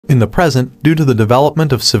In the present, due to the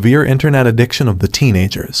development of severe internet addiction of the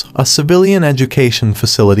teenagers, a civilian education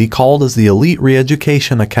facility called as the Elite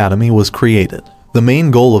Re-Education Academy was created. The main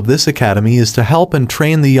goal of this academy is to help and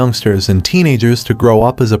train the youngsters and teenagers to grow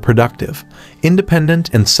up as a productive,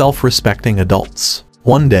 independent and self-respecting adults.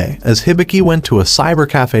 One day, as Hibiki went to a cyber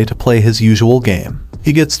cafe to play his usual game,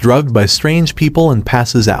 he gets drugged by strange people and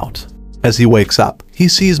passes out. As he wakes up, he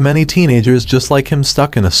sees many teenagers just like him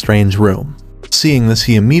stuck in a strange room. Seeing this,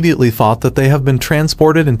 he immediately thought that they have been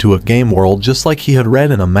transported into a game world just like he had read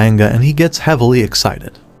in a manga, and he gets heavily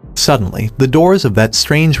excited. Suddenly, the doors of that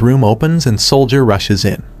strange room opens and Soldier rushes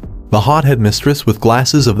in. The hot headmistress with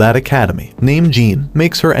glasses of that academy, named Jean,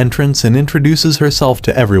 makes her entrance and introduces herself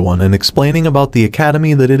to everyone and explaining about the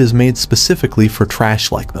academy that it is made specifically for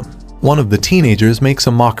trash like them. One of the teenagers makes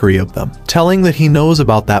a mockery of them, telling that he knows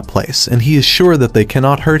about that place and he is sure that they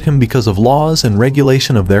cannot hurt him because of laws and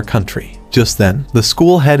regulation of their country. Just then, the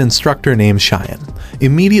school head instructor named Cheyenne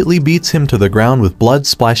immediately beats him to the ground with blood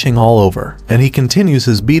splashing all over, and he continues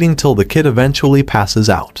his beating till the kid eventually passes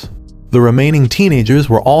out. The remaining teenagers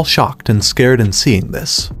were all shocked and scared in seeing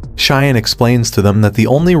this. Cheyenne explains to them that the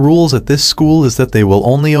only rules at this school is that they will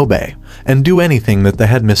only obey and do anything that the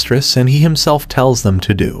headmistress and he himself tells them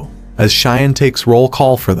to do. As Cheyenne takes roll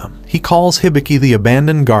call for them, he calls Hibiki the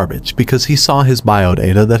abandoned garbage because he saw his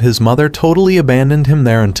biodata that his mother totally abandoned him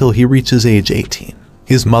there until he reaches age 18.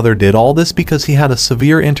 His mother did all this because he had a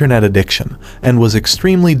severe internet addiction and was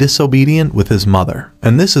extremely disobedient with his mother,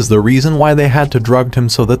 and this is the reason why they had to drug him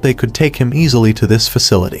so that they could take him easily to this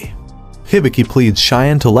facility. Hibiki pleads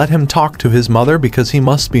Cheyenne to let him talk to his mother because he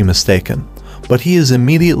must be mistaken, but he is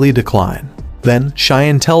immediately declined. Then,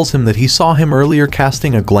 Cheyenne tells him that he saw him earlier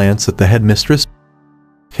casting a glance at the headmistress.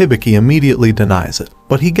 Hibiki immediately denies it,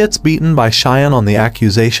 but he gets beaten by Cheyenne on the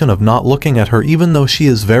accusation of not looking at her even though she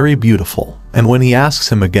is very beautiful. And when he asks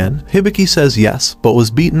him again, Hibiki says yes, but was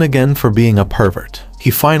beaten again for being a pervert.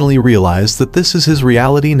 He finally realized that this is his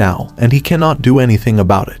reality now, and he cannot do anything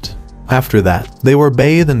about it. After that, they were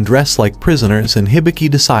bathed and dressed like prisoners, and Hibiki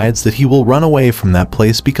decides that he will run away from that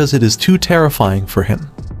place because it is too terrifying for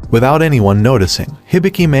him. Without anyone noticing,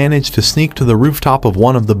 Hibiki managed to sneak to the rooftop of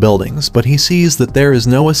one of the buildings, but he sees that there is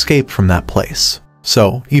no escape from that place.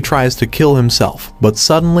 So, he tries to kill himself, but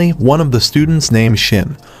suddenly, one of the students named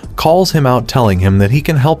Shin calls him out, telling him that he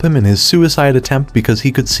can help him in his suicide attempt because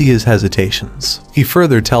he could see his hesitations. He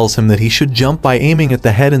further tells him that he should jump by aiming at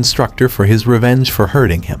the head instructor for his revenge for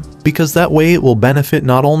hurting him, because that way it will benefit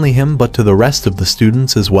not only him but to the rest of the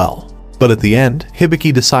students as well. But at the end,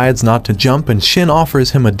 Hibiki decides not to jump, and Shin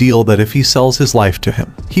offers him a deal that if he sells his life to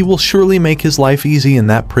him, he will surely make his life easy in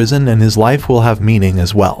that prison and his life will have meaning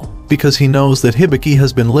as well, because he knows that Hibiki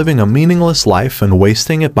has been living a meaningless life and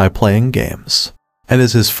wasting it by playing games. And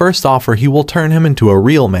as his first offer, he will turn him into a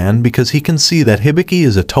real man because he can see that Hibiki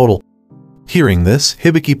is a total. Hearing this,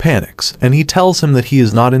 Hibiki panics, and he tells him that he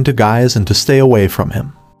is not into guys and to stay away from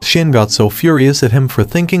him. Shin got so furious at him for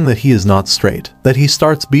thinking that he is not straight, that he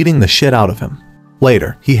starts beating the shit out of him.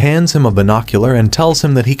 Later, he hands him a binocular and tells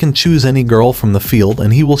him that he can choose any girl from the field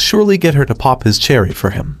and he will surely get her to pop his cherry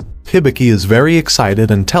for him. Hibiki is very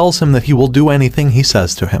excited and tells him that he will do anything he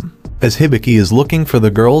says to him. As Hibiki is looking for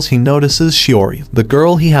the girls, he notices Shiori, the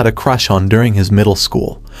girl he had a crush on during his middle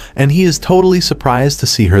school, and he is totally surprised to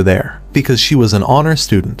see her there, because she was an honor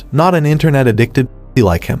student, not an internet addicted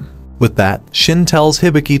like him. With that, Shin tells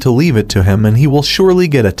Hibiki to leave it to him and he will surely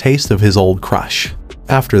get a taste of his old crush.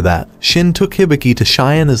 After that, Shin took Hibiki to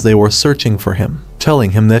Cheyenne as they were searching for him, telling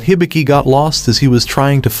him that Hibiki got lost as he was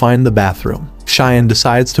trying to find the bathroom. Cheyenne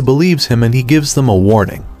decides to believe him and he gives them a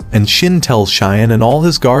warning. And Shin tells Cheyenne and all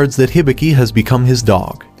his guards that Hibiki has become his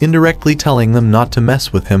dog, indirectly telling them not to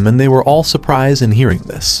mess with him, and they were all surprised in hearing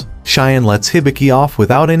this. Cheyenne lets Hibiki off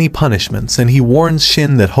without any punishments and he warns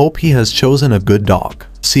Shin that hope he has chosen a good dog.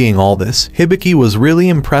 Seeing all this, Hibiki was really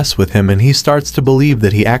impressed with him and he starts to believe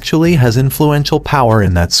that he actually has influential power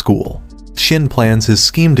in that school. Shin plans his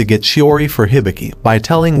scheme to get Shiori for Hibiki by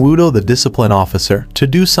telling Wudo, the discipline officer, to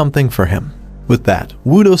do something for him. With that,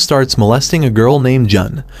 Wudo starts molesting a girl named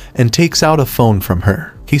Jun and takes out a phone from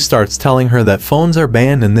her. He starts telling her that phones are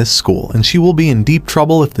banned in this school and she will be in deep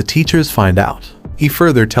trouble if the teachers find out. He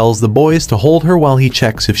further tells the boys to hold her while he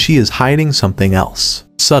checks if she is hiding something else.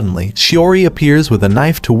 Suddenly, Shiori appears with a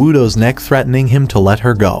knife to Wudo's neck, threatening him to let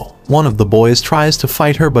her go. One of the boys tries to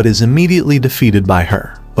fight her but is immediately defeated by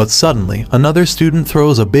her. But suddenly, another student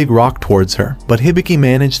throws a big rock towards her, but Hibiki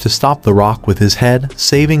managed to stop the rock with his head,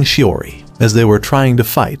 saving Shiori. As they were trying to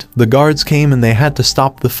fight, the guards came and they had to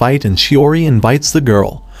stop the fight, and Shiori invites the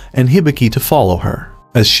girl and Hibiki to follow her.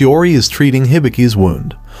 As Shiori is treating Hibiki's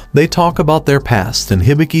wound, they talk about their past, and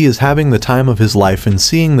Hibiki is having the time of his life in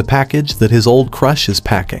seeing the package that his old crush is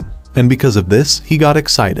packing. And because of this, he got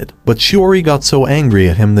excited, but Shiori got so angry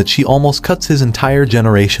at him that she almost cuts his entire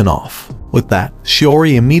generation off. With that,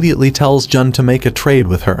 Shiori immediately tells Jun to make a trade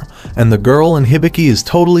with her, and the girl and Hibiki is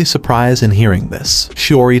totally surprised in hearing this.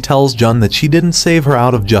 Shiori tells Jun that she didn't save her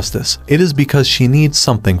out of justice, it is because she needs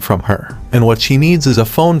something from her. And what she needs is a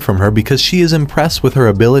phone from her because she is impressed with her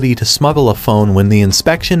ability to smuggle a phone when the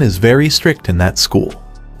inspection is very strict in that school.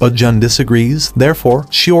 But Jun disagrees, therefore,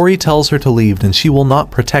 Shiori tells her to leave and she will not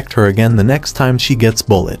protect her again the next time she gets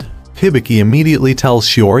bullied. Hibiki immediately tells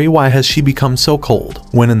Shiori why has she become so cold,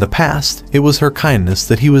 when in the past, it was her kindness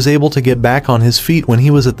that he was able to get back on his feet when he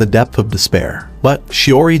was at the depth of despair. But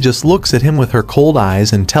Shiori just looks at him with her cold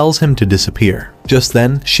eyes and tells him to disappear. Just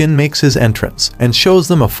then, Shin makes his entrance and shows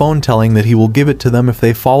them a phone telling that he will give it to them if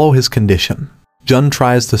they follow his condition. Jun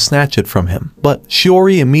tries to snatch it from him, but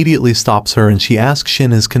Shiori immediately stops her and she asks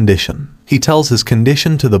Shin his condition. He tells his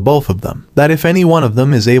condition to the both of them, that if any one of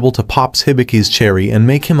them is able to pop Hibiki's cherry and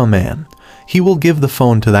make him a man, he will give the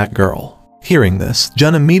phone to that girl. Hearing this,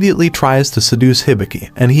 Jun immediately tries to seduce Hibiki,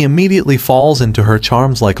 and he immediately falls into her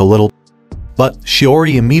charms like a little. But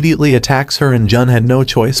Shiori immediately attacks her and Jun had no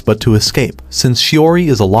choice but to escape, since Shiori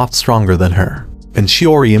is a lot stronger than her. And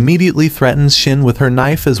Shiori immediately threatens Shin with her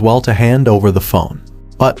knife as well to hand over the phone.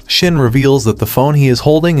 But Shin reveals that the phone he is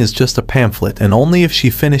holding is just a pamphlet, and only if she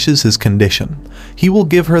finishes his condition, he will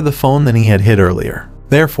give her the phone that he had hid earlier.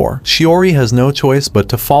 Therefore, Shiori has no choice but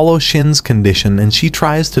to follow Shin's condition, and she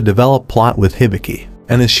tries to develop plot with Hibiki.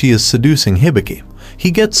 And as she is seducing Hibiki, he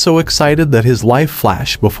gets so excited that his life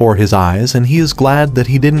flashes before his eyes and he is glad that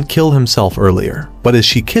he didn't kill himself earlier. But as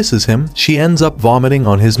she kisses him, she ends up vomiting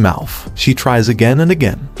on his mouth. She tries again and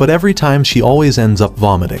again, but every time she always ends up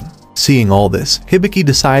vomiting. Seeing all this, Hibiki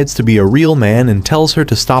decides to be a real man and tells her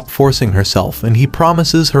to stop forcing herself, and he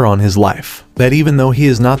promises her on his life that even though he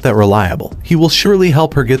is not that reliable, he will surely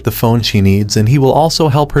help her get the phone she needs, and he will also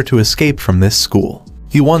help her to escape from this school.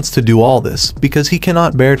 He wants to do all this because he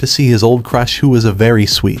cannot bear to see his old crush, who was a very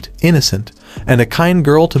sweet, innocent, and a kind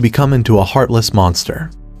girl, to become into a heartless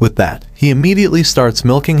monster. With that, he immediately starts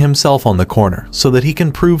milking himself on the corner so that he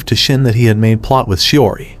can prove to Shin that he had made plot with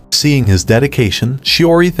Shiori. Seeing his dedication,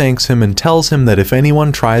 Shiori thanks him and tells him that if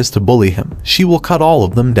anyone tries to bully him, she will cut all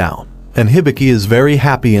of them down. And Hibiki is very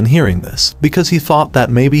happy in hearing this because he thought that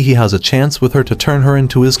maybe he has a chance with her to turn her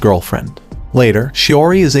into his girlfriend. Later,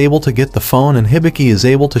 Shiori is able to get the phone and Hibiki is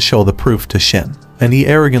able to show the proof to Shin, and he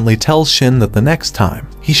arrogantly tells Shin that the next time,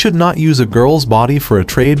 he should not use a girl's body for a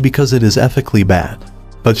trade because it is ethically bad.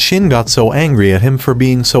 But Shin got so angry at him for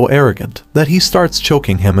being so arrogant that he starts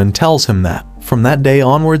choking him and tells him that, from that day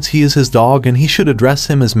onwards, he is his dog and he should address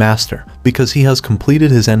him as master because he has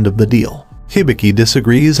completed his end of the deal. Hibiki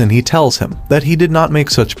disagrees and he tells him that he did not make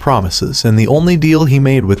such promises and the only deal he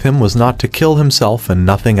made with him was not to kill himself and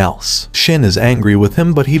nothing else. Shin is angry with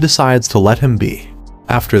him, but he decides to let him be.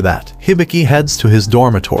 After that, Hibiki heads to his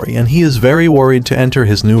dormitory and he is very worried to enter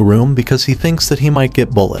his new room because he thinks that he might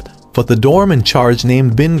get bullied. But the dorm in charge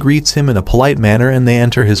named Bin greets him in a polite manner and they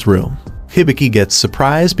enter his room. Hibiki gets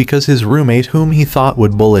surprised because his roommate, whom he thought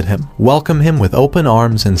would bully him, welcomed him with open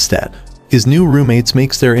arms instead. His new roommates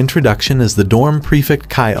makes their introduction as the dorm prefect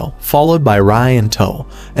Kaio, followed by Rai and To,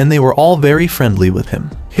 and they were all very friendly with him.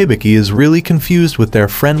 Hibiki is really confused with their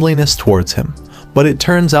friendliness towards him, but it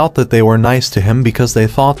turns out that they were nice to him because they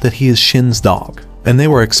thought that he is Shin's dog, and they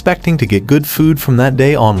were expecting to get good food from that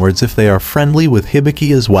day onwards if they are friendly with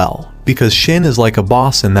Hibiki as well, because Shin is like a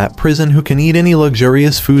boss in that prison who can eat any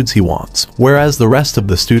luxurious foods he wants, whereas the rest of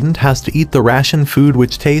the student has to eat the ration food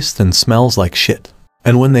which tastes and smells like shit.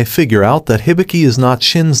 And when they figure out that Hibiki is not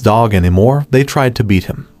Shin's dog anymore, they tried to beat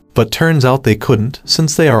him. But turns out they couldn't,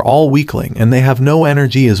 since they are all weakling and they have no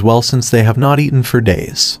energy as well since they have not eaten for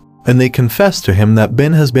days. And they confess to him that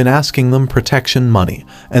Bin has been asking them protection money,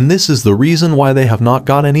 and this is the reason why they have not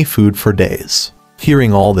got any food for days.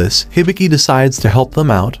 Hearing all this, Hibiki decides to help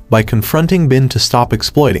them out by confronting Bin to stop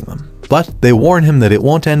exploiting them. But they warn him that it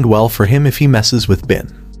won't end well for him if he messes with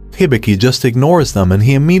Bin. Hibiki just ignores them and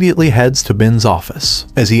he immediately heads to Bin's office.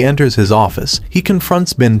 As he enters his office, he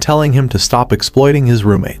confronts Bin, telling him to stop exploiting his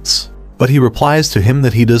roommates. But he replies to him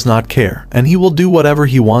that he does not care and he will do whatever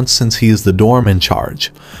he wants since he is the dorm in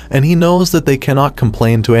charge, and he knows that they cannot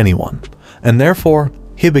complain to anyone, and therefore,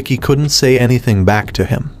 Hibiki couldn't say anything back to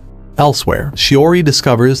him. Elsewhere, Shiori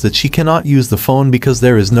discovers that she cannot use the phone because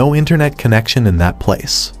there is no internet connection in that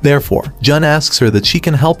place. Therefore, Jun asks her that she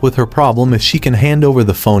can help with her problem if she can hand over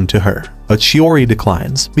the phone to her. But Shiori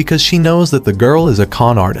declines because she knows that the girl is a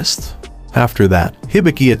con artist. After that,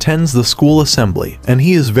 Hibiki attends the school assembly, and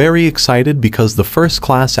he is very excited because the first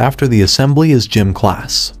class after the assembly is gym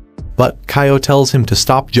class. But Kaio tells him to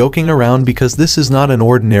stop joking around because this is not an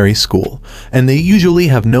ordinary school, and they usually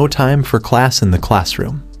have no time for class in the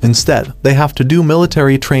classroom. Instead, they have to do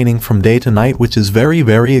military training from day to night, which is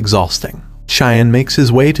very exhausting. Cheyenne makes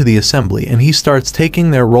his way to the assembly and he starts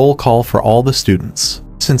taking their roll call for all the students.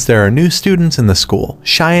 Since there are new students in the school,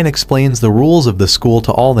 Cheyenne explains the rules of the school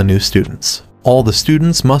to all the new students. All the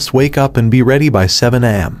students must wake up and be ready by 7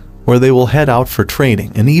 a.m. where they will head out for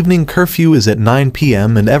training. An evening curfew is at 9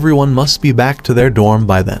 p.m. and everyone must be back to their dorm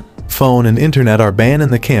by then. Phone and internet are banned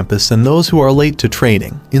in the campus, and those who are late to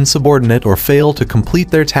training, insubordinate, or fail to complete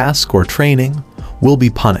their task or training will be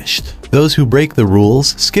punished. Those who break the rules,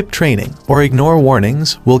 skip training, or ignore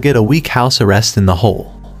warnings will get a week house arrest in the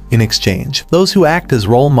hole. In exchange, those who act as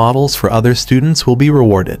role models for other students will be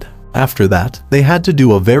rewarded. After that, they had to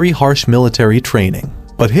do a very harsh military training.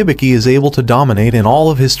 But Hibiki is able to dominate in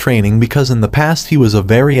all of his training because in the past he was a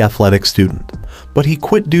very athletic student. But he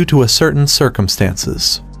quit due to a certain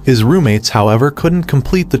circumstances. His roommates, however, couldn't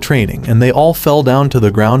complete the training and they all fell down to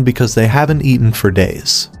the ground because they haven't eaten for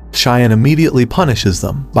days. Cheyenne immediately punishes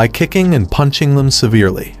them by kicking and punching them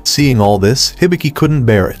severely. Seeing all this, Hibiki couldn't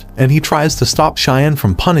bear it, and he tries to stop Cheyenne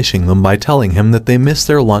from punishing them by telling him that they missed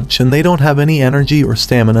their lunch and they don't have any energy or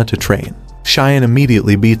stamina to train. Cheyenne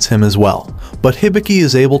immediately beats him as well, but Hibiki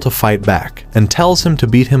is able to fight back and tells him to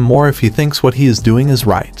beat him more if he thinks what he is doing is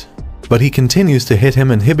right. But he continues to hit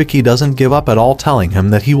him and Hibiki doesn't give up at all, telling him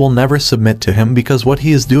that he will never submit to him because what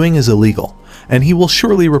he is doing is illegal, and he will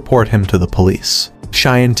surely report him to the police.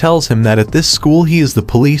 Cheyenne tells him that at this school he is the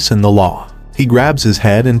police and the law. He grabs his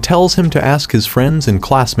head and tells him to ask his friends and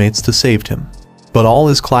classmates to save him. But all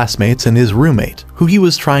his classmates and his roommate, who he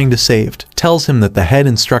was trying to save, tells him that the head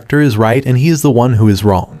instructor is right and he is the one who is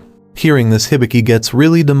wrong. Hearing this, Hibiki gets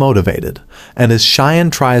really demotivated, and as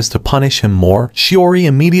Cheyenne tries to punish him more, Shiori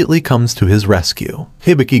immediately comes to his rescue.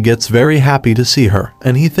 Hibiki gets very happy to see her,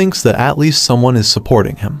 and he thinks that at least someone is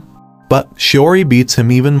supporting him. But Shiori beats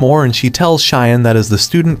him even more and she tells Cheyenne that as the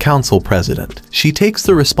student council president, she takes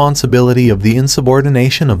the responsibility of the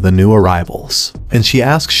insubordination of the new arrivals. And she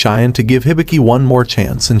asks Cheyenne to give Hibiki one more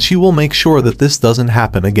chance and she will make sure that this doesn't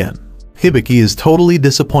happen again. Hibiki is totally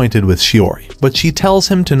disappointed with Shiori, but she tells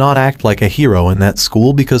him to not act like a hero in that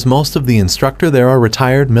school because most of the instructor there are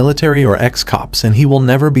retired military or ex-cops and he will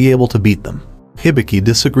never be able to beat them. Hibiki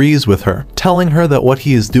disagrees with her, telling her that what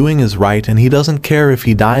he is doing is right and he doesn't care if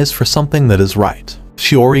he dies for something that is right.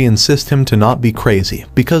 Shiori insists him to not be crazy,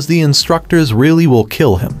 because the instructors really will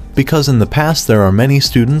kill him, because in the past there are many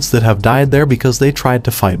students that have died there because they tried to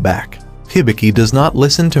fight back. Hibiki does not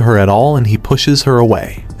listen to her at all and he pushes her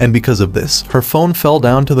away, and because of this, her phone fell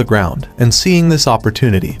down to the ground, and seeing this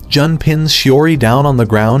opportunity, Jun pins Shiori down on the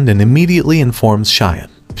ground and immediately informs Cheyenne.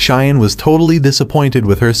 Cheyenne was totally disappointed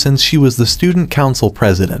with her since she was the student council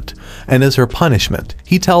president, and as her punishment,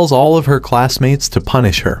 he tells all of her classmates to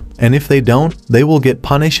punish her, and if they don't, they will get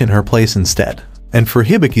punished in her place instead. And for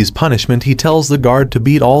Hibiki's punishment, he tells the guard to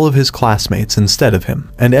beat all of his classmates instead of him,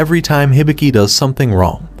 and every time Hibiki does something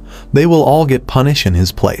wrong, they will all get punished in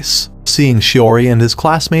his place. Seeing Shiori and his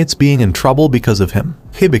classmates being in trouble because of him,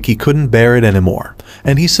 Hibiki couldn't bear it anymore,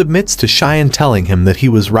 and he submits to Cheyenne, telling him that he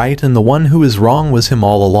was right and the one who is wrong was him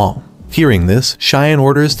all along. Hearing this, Cheyenne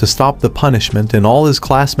orders to stop the punishment and all his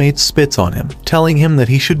classmates spits on him, telling him that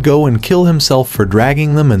he should go and kill himself for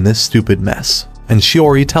dragging them in this stupid mess. And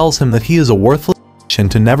Shiori tells him that he is a worthless bitch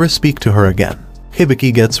and to never speak to her again.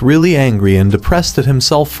 Hibiki gets really angry and depressed at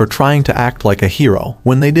himself for trying to act like a hero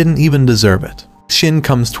when they didn't even deserve it. Shin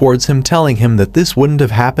comes towards him, telling him that this wouldn't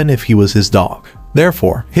have happened if he was his dog.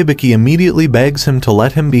 Therefore, Hibiki immediately begs him to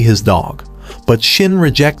let him be his dog. But Shin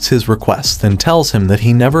rejects his request and tells him that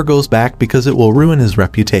he never goes back because it will ruin his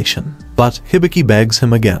reputation. But Hibiki begs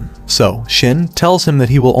him again. So, Shin tells him that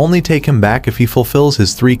he will only take him back if he fulfills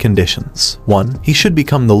his 3 conditions. 1. He should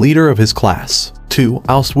become the leader of his class. 2.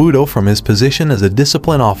 Oust Wudo from his position as a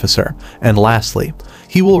discipline officer. And lastly,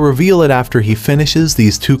 he will reveal it after he finishes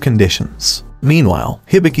these 2 conditions. Meanwhile,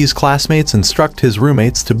 Hibiki's classmates instruct his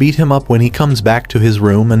roommates to beat him up when he comes back to his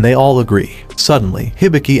room and they all agree. Suddenly,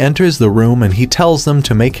 Hibiki enters the room and he tells them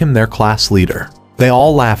to make him their class leader. They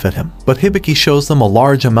all laugh at him, but Hibiki shows them a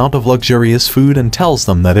large amount of luxurious food and tells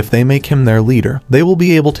them that if they make him their leader, they will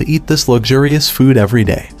be able to eat this luxurious food every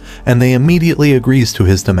day, and they immediately agrees to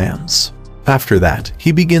his demands. After that,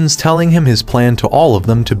 he begins telling him his plan to all of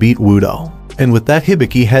them to beat Wudo. And with that,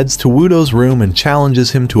 Hibiki heads to Wudo's room and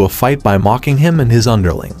challenges him to a fight by mocking him and his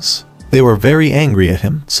underlings. They were very angry at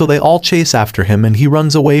him, so they all chase after him and he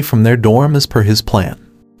runs away from their dorm as per his plan.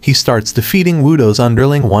 He starts defeating Wudo's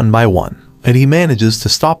underling one by one, and he manages to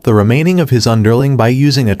stop the remaining of his underling by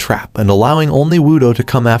using a trap and allowing only Wudo to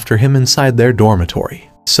come after him inside their dormitory.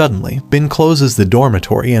 Suddenly, Bin closes the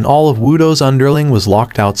dormitory and all of Wudo's underling was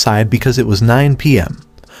locked outside because it was 9 p.m.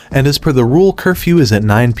 And as per the rule, curfew is at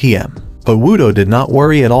 9 p.m. But Wudo did not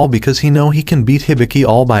worry at all because he knows he can beat Hibiki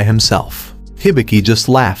all by himself. Hibiki just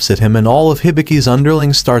laughs at him and all of Hibiki's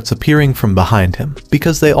underlings starts appearing from behind him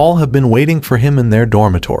because they all have been waiting for him in their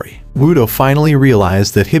dormitory. Wudo finally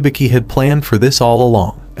realized that Hibiki had planned for this all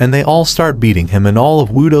along, and they all start beating him and all of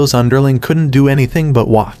Wudo's underling couldn't do anything but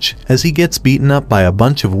watch as he gets beaten up by a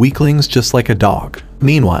bunch of weaklings just like a dog.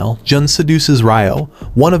 Meanwhile, Jun seduces Ryo,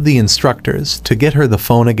 one of the instructors, to get her the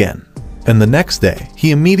phone again. And the next day,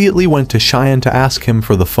 he immediately went to Cheyenne to ask him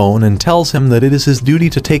for the phone and tells him that it is his duty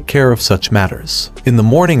to take care of such matters. In the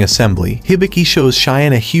morning assembly, Hibiki shows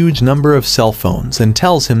Cheyenne a huge number of cell phones and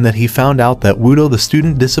tells him that he found out that Wudo, the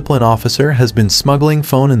student discipline officer, has been smuggling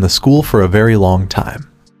phone in the school for a very long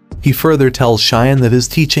time. He further tells Cheyenne that his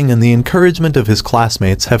teaching and the encouragement of his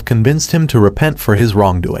classmates have convinced him to repent for his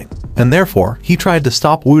wrongdoing, and therefore he tried to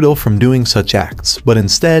stop Wudo from doing such acts, but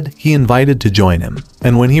instead he invited to join him,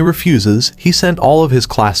 and when he refuses, he sent all of his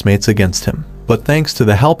classmates against him. But thanks to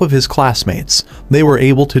the help of his classmates, they were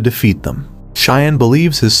able to defeat them. Cheyenne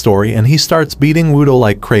believes his story and he starts beating Wudo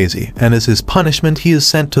like crazy, and as his punishment he is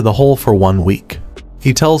sent to the hole for 1 week.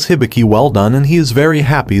 He tells Hibiki well done and he is very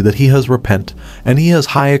happy that he has repent, and he has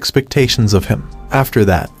high expectations of him. After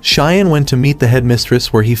that, Cheyenne went to meet the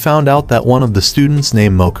headmistress where he found out that one of the students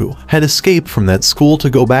named Moku had escaped from that school to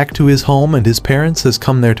go back to his home and his parents has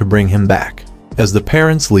come there to bring him back. As the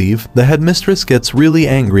parents leave, the headmistress gets really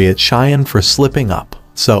angry at Cheyenne for slipping up.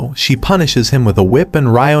 So, she punishes him with a whip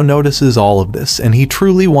and Ryo notices all of this and he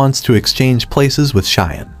truly wants to exchange places with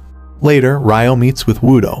Cheyenne. Later, Ryo meets with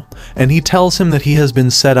Wudo, and he tells him that he has been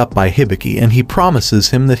set up by Hibiki and he promises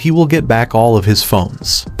him that he will get back all of his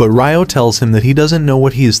phones. But Ryo tells him that he doesn't know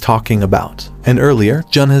what he is talking about, and earlier,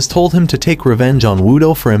 Jun has told him to take revenge on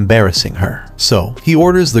Wudo for embarrassing her. So, he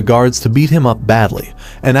orders the guards to beat him up badly,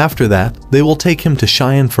 and after that, they will take him to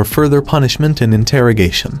Cheyenne for further punishment and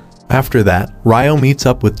interrogation. After that, Ryo meets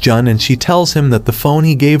up with Jun and she tells him that the phone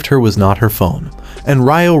he gave her was not her phone. And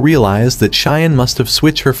Ryo realized that Cheyenne must have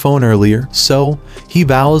switched her phone earlier, so he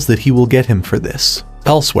vows that he will get him for this.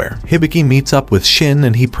 Elsewhere, Hibiki meets up with Shin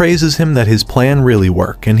and he praises him that his plan really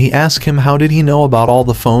worked and he asks him how did he know about all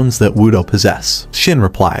the phones that Wudo possess. Shin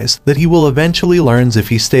replies that he will eventually learn if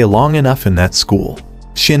he stay long enough in that school.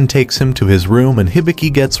 Shin takes him to his room and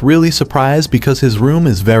Hibiki gets really surprised because his room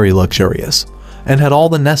is very luxurious and had all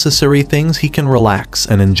the necessary things he can relax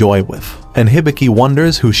and enjoy with. And Hibiki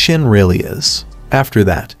wonders who Shin really is. After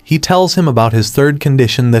that, he tells him about his third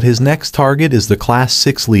condition that his next target is the Class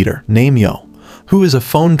 6 leader, named Yo, who is a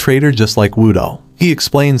phone trader just like Wudo. He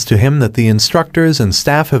explains to him that the instructors and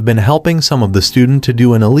staff have been helping some of the students to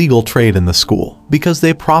do an illegal trade in the school because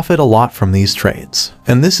they profit a lot from these trades.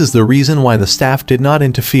 And this is the reason why the staff did not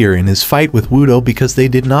interfere in his fight with Wudo because they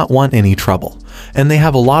did not want any trouble. And they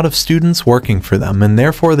have a lot of students working for them and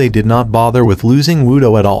therefore they did not bother with losing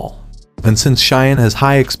Wudo at all. And since Cheyenne has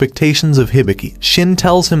high expectations of Hibiki, Shin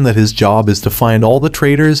tells him that his job is to find all the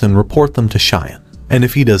traders and report them to Cheyenne. And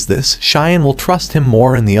if he does this, Cheyenne will trust him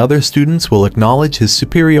more and the other students will acknowledge his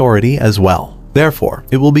superiority as well. Therefore,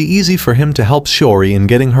 it will be easy for him to help Shiori in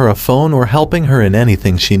getting her a phone or helping her in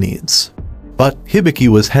anything she needs. But Hibiki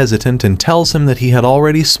was hesitant and tells him that he had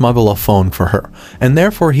already smuggled a phone for her, and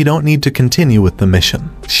therefore he don't need to continue with the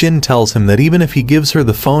mission. Shin tells him that even if he gives her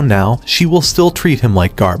the phone now, she will still treat him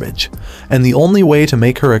like garbage, and the only way to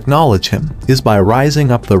make her acknowledge him is by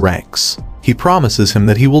rising up the ranks. He promises him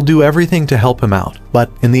that he will do everything to help him out,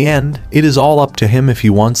 but in the end, it is all up to him if he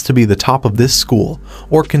wants to be the top of this school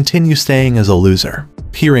or continue staying as a loser.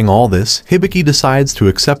 Hearing all this, Hibiki decides to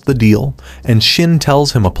accept the deal, and Shin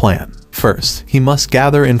tells him a plan. First, he must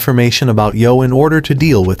gather information about Yo in order to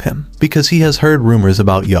deal with him, because he has heard rumors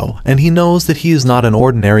about Yo, and he knows that he is not an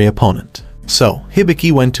ordinary opponent. So,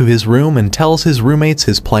 Hibiki went to his room and tells his roommates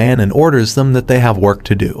his plan and orders them that they have work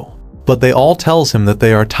to do. But they all tells him that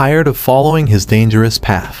they are tired of following his dangerous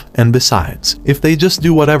path, and besides, if they just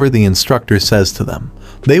do whatever the instructor says to them,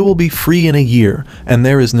 they will be free in a year, and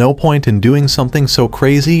there is no point in doing something so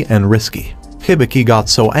crazy and risky. Hibiki got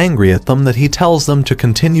so angry at them that he tells them to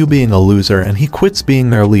continue being a loser and he quits being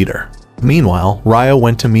their leader. Meanwhile, Ryo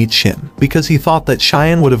went to meet Shin because he thought that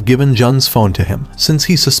Cheyenne would have given Jun's phone to him since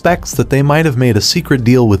he suspects that they might have made a secret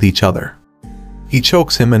deal with each other. He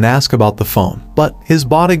chokes him and asks about the phone, but his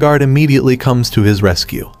bodyguard immediately comes to his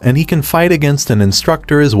rescue, and he can fight against an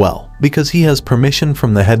instructor as well, because he has permission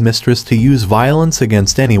from the headmistress to use violence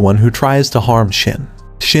against anyone who tries to harm Shin.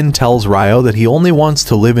 Shin tells Ryo that he only wants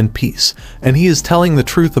to live in peace, and he is telling the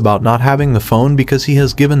truth about not having the phone because he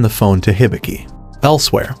has given the phone to Hibiki.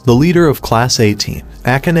 Elsewhere, the leader of Class 18,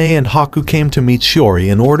 Akane, and Haku came to meet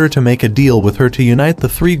Shiori in order to make a deal with her to unite the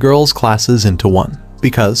three girls' classes into one.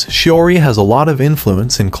 Because Shiori has a lot of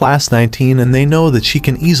influence in Class 19 and they know that she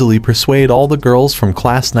can easily persuade all the girls from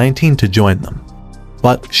Class 19 to join them.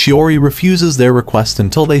 But Shiori refuses their request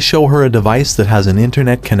until they show her a device that has an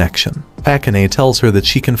internet connection. Akane tells her that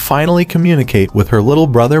she can finally communicate with her little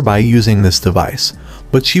brother by using this device,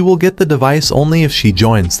 but she will get the device only if she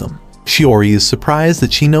joins them. Shiori is surprised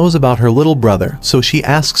that she knows about her little brother, so she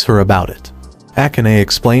asks her about it. Akane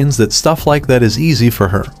explains that stuff like that is easy for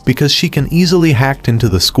her because she can easily hack into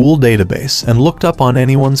the school database and looked up on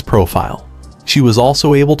anyone's profile. She was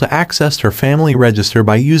also able to access her family register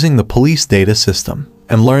by using the police data system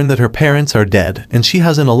and learn that her parents are dead, and she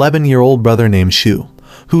has an 11-year-old brother named Shu,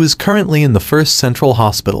 who is currently in the 1st Central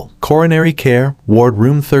Hospital, Coronary Care, Ward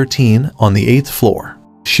Room 13 on the 8th floor.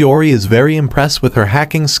 Shiori is very impressed with her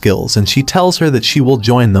hacking skills and she tells her that she will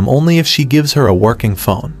join them only if she gives her a working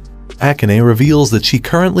phone. Akane reveals that she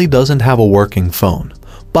currently doesn't have a working phone,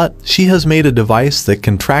 but she has made a device that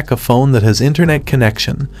can track a phone that has internet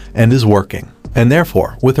connection and is working, and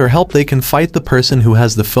therefore, with her help they can fight the person who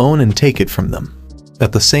has the phone and take it from them.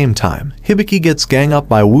 At the same time, Hibiki gets gang up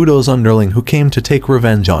by Wudo's underling who came to take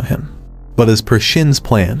revenge on him. But as per Shin's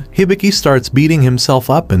plan, Hibiki starts beating himself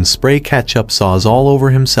up and spray ketchup sauce all over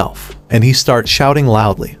himself, and he starts shouting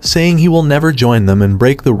loudly, saying he will never join them and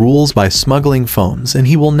break the rules by smuggling phones, and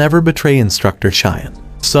he will never betray Instructor Cheyenne.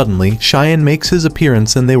 Suddenly, Cheyenne makes his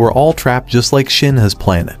appearance and they were all trapped just like Shin has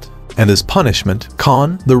planned it. And as punishment,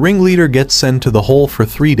 Khan, the ringleader, gets sent to the hole for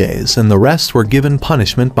 3 days and the rest were given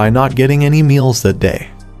punishment by not getting any meals that day.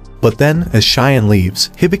 But then, as Cheyenne leaves,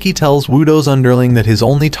 Hibiki tells Wudo's underling that his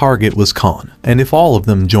only target was Khan, and if all of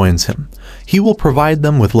them joins him, he will provide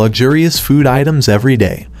them with luxurious food items every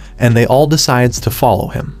day, and they all decides to follow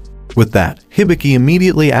him. With that, Hibiki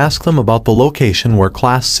immediately asks them about the location where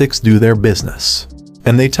Class 6 do their business.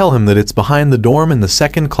 And they tell him that it's behind the dorm in the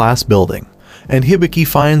 2nd class building, and Hibiki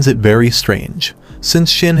finds it very strange,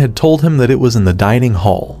 since Shin had told him that it was in the dining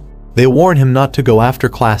hall. They warn him not to go after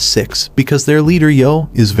Class 6 because their leader Yo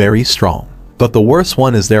is very strong. But the worst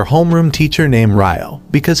one is their homeroom teacher named Ryo,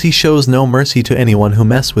 because he shows no mercy to anyone who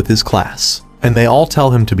mess with his class. And they all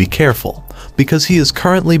tell him to be careful, because he is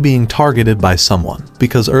currently being targeted by someone,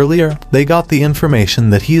 because earlier they got the information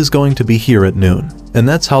that he is going to be here at noon, and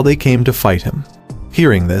that's how they came to fight him.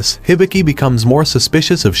 Hearing this, Hibiki becomes more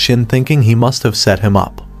suspicious of Shin, thinking he must have set him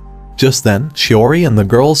up. Just then, Shiori and the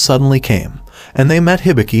girls suddenly came, and they met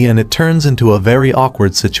Hibiki, and it turns into a very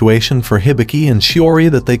awkward situation for Hibiki and Shiori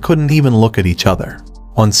that they couldn't even look at each other.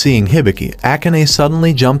 On seeing Hibiki, Akane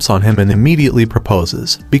suddenly jumps on him and immediately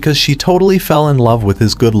proposes, because she totally fell in love with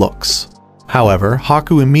his good looks. However,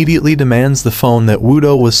 Haku immediately demands the phone that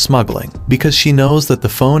Wudo was smuggling, because she knows that the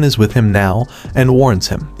phone is with him now, and warns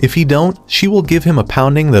him, if he don't, she will give him a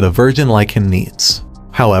pounding that a virgin like him needs.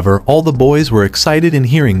 However, all the boys were excited in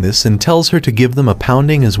hearing this and tells her to give them a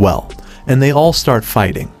pounding as well, and they all start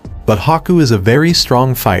fighting. But Haku is a very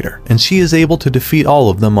strong fighter, and she is able to defeat all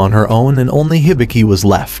of them on her own, and only Hibiki was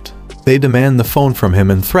left. They demand the phone from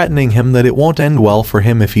him and threatening him that it won't end well for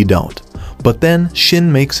him if he don't. But then,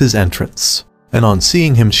 Shin makes his entrance. And on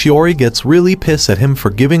seeing him, Shiori gets really pissed at him for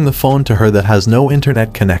giving the phone to her that has no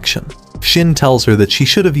internet connection. Shin tells her that she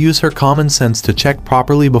should have used her common sense to check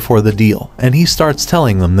properly before the deal, and he starts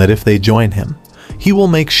telling them that if they join him, he will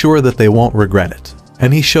make sure that they won't regret it.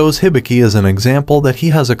 And he shows Hibiki as an example that he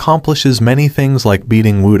has accomplishes many things like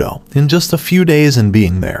beating Wudo in just a few days and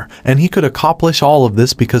being there, and he could accomplish all of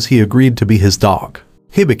this because he agreed to be his dog.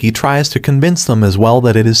 Hibiki tries to convince them as well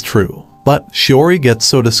that it is true, but Shiori gets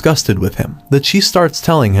so disgusted with him that she starts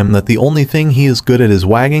telling him that the only thing he is good at is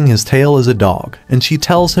wagging his tail as a dog, and she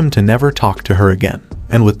tells him to never talk to her again.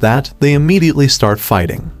 And with that, they immediately start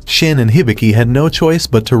fighting. Shin and Hibiki had no choice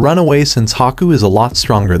but to run away since Haku is a lot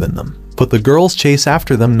stronger than them. But the girls chase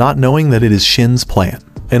after them, not knowing that it is Shin's plan.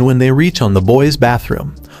 And when they reach on the boys'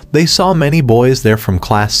 bathroom, they saw many boys there from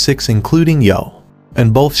Class 6 including Yo.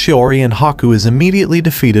 And both Shiori and Haku is immediately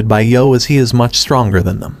defeated by Yo as he is much stronger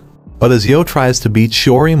than them. But as Yo tries to beat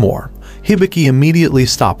Shiori more, Hibiki immediately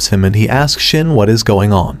stops him and he asks Shin what is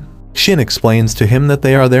going on. Shin explains to him that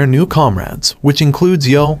they are their new comrades, which includes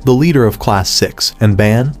Yo, the leader of Class 6, and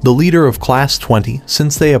Ban, the leader of Class 20,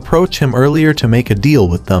 since they approached him earlier to make a deal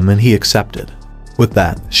with them and he accepted. With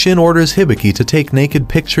that, Shin orders Hibiki to take naked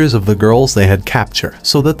pictures of the girls they had captured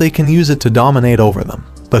so that they can use it to dominate over them.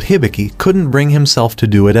 But Hibiki couldn't bring himself to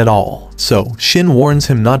do it at all. So, Shin warns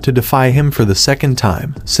him not to defy him for the second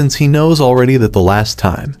time, since he knows already that the last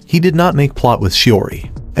time, he did not make plot with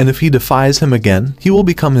Shiori. And if he defies him again, he will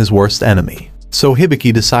become his worst enemy. So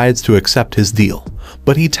Hibiki decides to accept his deal.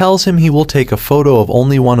 But he tells him he will take a photo of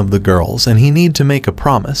only one of the girls and he need to make a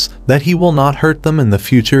promise that he will not hurt them in the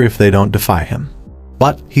future if they don't defy him.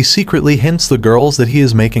 But he secretly hints the girls that he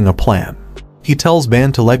is making a plan. He tells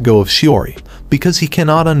Ban to let go of Shiori, because he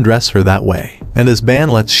cannot undress her that way. And as Ban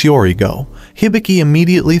lets Shiori go, Hibiki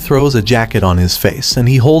immediately throws a jacket on his face and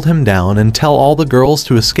he hold him down and tell all the girls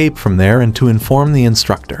to escape from there and to inform the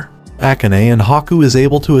instructor. Akane and Haku is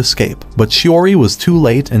able to escape, but Shiori was too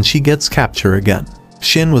late and she gets captured again.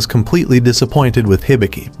 Shin was completely disappointed with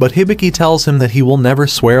Hibiki, but Hibiki tells him that he will never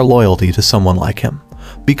swear loyalty to someone like him,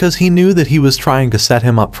 because he knew that he was trying to set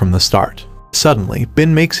him up from the start. Suddenly,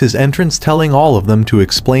 Bin makes his entrance telling all of them to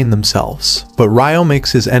explain themselves. But Ryo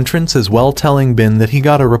makes his entrance as well, telling Bin that he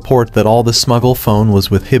got a report that all the smuggle phone was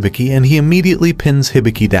with Hibiki and he immediately pins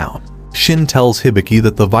Hibiki down. Shin tells Hibiki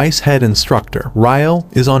that the vice head instructor, Ryo,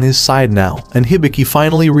 is on his side now, and Hibiki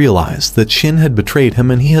finally realized that Shin had betrayed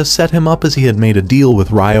him and he has set him up as he had made a deal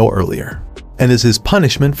with Ryo earlier. And as his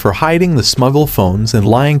punishment for hiding the smuggle phones and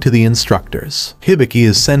lying to the instructors, Hibiki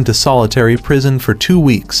is sent to solitary prison for 2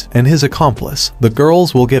 weeks, and his accomplice, the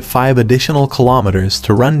girls, will get 5 additional kilometers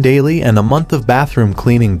to run daily and a month of bathroom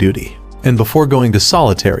cleaning duty. And before going to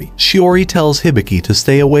solitary, Shiori tells Hibiki to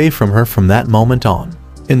stay away from her from that moment on.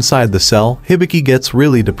 Inside the cell, Hibiki gets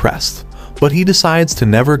really depressed. But he decides to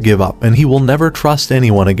never give up and he will never trust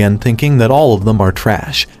anyone again, thinking that all of them are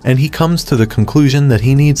trash, and he comes to the conclusion that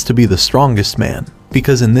he needs to be the strongest man,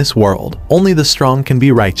 because in this world, only the strong can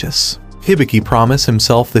be righteous. Hibiki promises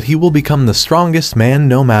himself that he will become the strongest man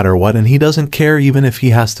no matter what, and he doesn't care even if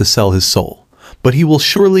he has to sell his soul. But he will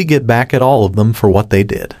surely get back at all of them for what they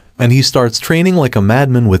did. And he starts training like a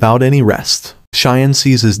madman without any rest. Cheyenne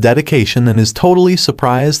sees his dedication and is totally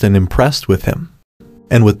surprised and impressed with him.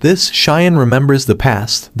 And with this, Cheyenne remembers the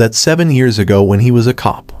past, that 7 years ago when he was a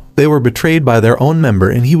cop. They were betrayed by their own member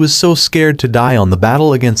and he was so scared to die on the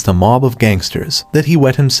battle against a mob of gangsters that he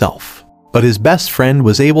wet himself. But his best friend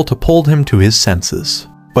was able to pull him to his senses.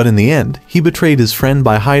 But in the end, he betrayed his friend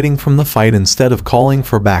by hiding from the fight instead of calling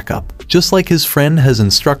for backup, just like his friend has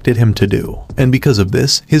instructed him to do. And because of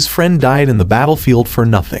this, his friend died in the battlefield for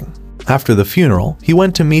nothing. After the funeral, he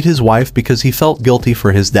went to meet his wife because he felt guilty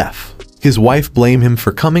for his death. His wife blamed him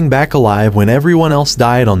for coming back alive when everyone else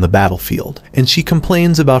died on the battlefield, and she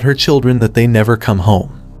complains about her children that they never come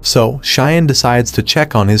home. So, Cheyenne decides to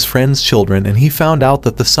check on his friend's children, and he found out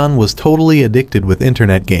that the son was totally addicted with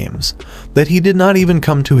internet games, that he did not even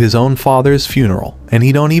come to his own father's funeral, and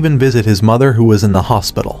he don't even visit his mother who was in the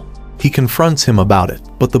hospital. He confronts him about it,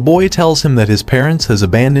 but the boy tells him that his parents has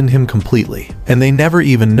abandoned him completely, and they never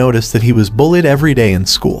even noticed that he was bullied every day in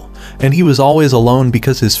school, and he was always alone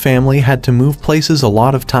because his family had to move places a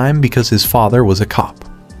lot of time because his father was a cop.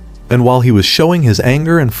 And while he was showing his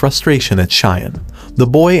anger and frustration at Cheyenne, the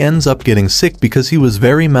boy ends up getting sick because he was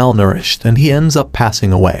very malnourished and he ends up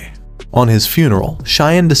passing away. On his funeral,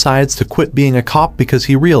 Cheyenne decides to quit being a cop because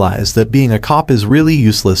he realized that being a cop is really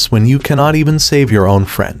useless when you cannot even save your own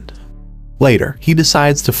friend. Later, he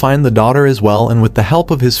decides to find the daughter as well, and with the help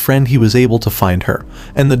of his friend he was able to find her,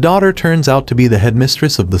 and the daughter turns out to be the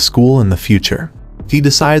headmistress of the school in the future. He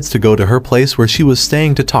decides to go to her place where she was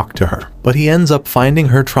staying to talk to her, but he ends up finding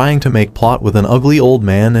her trying to make plot with an ugly old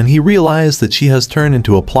man, and he realizes that she has turned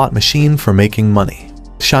into a plot machine for making money.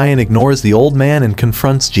 Cheyenne ignores the old man and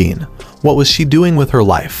confronts Jean. What was she doing with her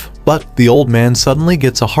life? But the old man suddenly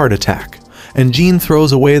gets a heart attack, and Jean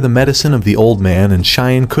throws away the medicine of the old man, and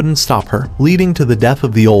Cheyenne couldn't stop her, leading to the death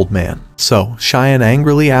of the old man. So, Cheyenne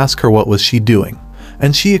angrily asks her what was she doing,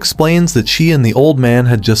 and she explains that she and the old man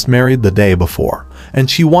had just married the day before, and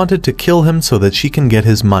she wanted to kill him so that she can get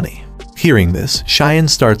his money. Hearing this, Cheyenne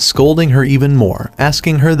starts scolding her even more,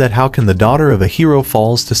 asking her that how can the daughter of a hero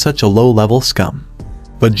falls to such a low-level scum.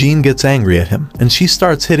 But Jean gets angry at him, and she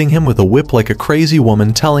starts hitting him with a whip like a crazy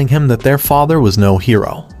woman, telling him that their father was no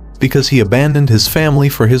hero, because he abandoned his family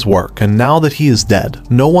for his work, and now that he is dead,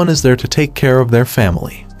 no one is there to take care of their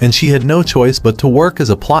family, and she had no choice but to work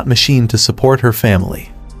as a plot machine to support her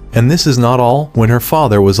family. And this is not all. When her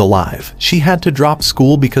father was alive, she had to drop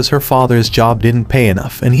school because her father's job didn't pay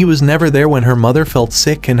enough, and he was never there when her mother felt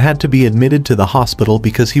sick and had to be admitted to the hospital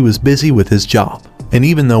because he was busy with his job. And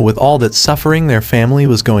even though with all that suffering their family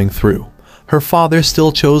was going through, her father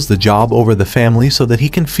still chose the job over the family so that he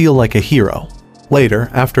can feel like a hero. Later,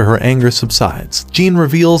 after her anger subsides, Jean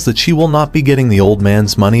reveals that she will not be getting the old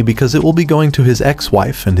man's money because it will be going to his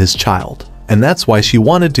ex-wife and his child, and that's why she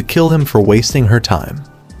wanted to kill him for wasting her time.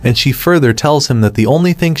 And she further tells him that the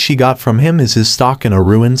only thing she got from him is his stock in a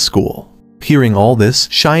ruined school. Hearing all this,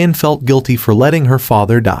 Cheyenne felt guilty for letting her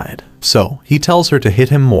father die. So, he tells her to hit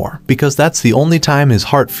him more, because that's the only time his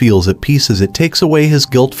heart feels at peace, as it takes away his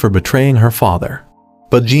guilt for betraying her father.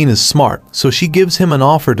 But Jean is smart, so she gives him an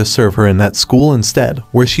offer to serve her in that school instead,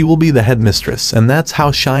 where she will be the headmistress, and that's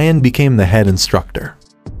how Cheyenne became the head instructor.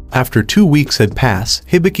 After 2 weeks had passed,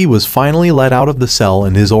 Hibiki was finally let out of the cell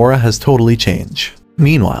and his aura has totally changed.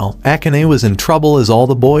 Meanwhile, Akane was in trouble as all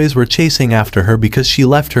the boys were chasing after her because she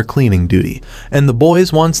left her cleaning duty, and the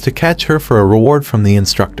boys wants to catch her for a reward from the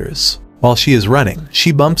instructors. While she is running,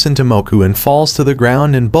 she bumps into Moku and falls to the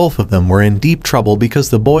ground, and both of them were in deep trouble because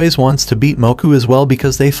the boys wants to beat Moku as well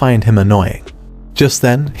because they find him annoying. Just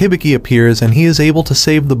then, Hibiki appears and he is able to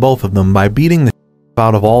save the both of them by beating the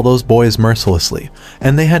out of all those boys mercilessly,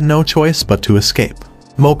 and they had no choice but to escape.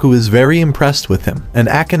 Moku is very impressed with him, and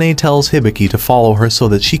Akane tells Hibiki to follow her so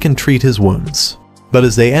that she can treat his wounds. But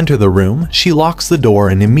as they enter the room, she locks the door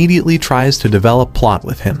and immediately tries to develop plot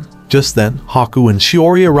with him. Just then, Haku and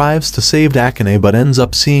Shiori arrives to save Akane but ends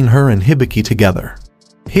up seeing her and Hibiki together.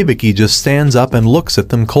 Hibiki just stands up and looks at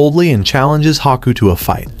them coldly and challenges Haku to a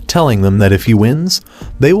fight, telling them that if he wins,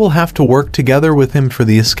 they will have to work together with him for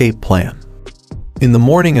the escape plan. In the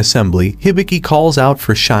morning assembly, Hibiki calls out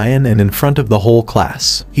for Cheyenne and in front of the whole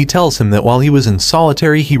class, he tells him that while he was in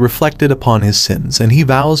solitary he reflected upon his sins and he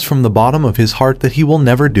vows from the bottom of his heart that he will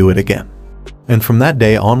never do it again. And from that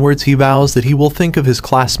day onwards he vows that he will think of his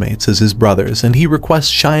classmates as his brothers, and he requests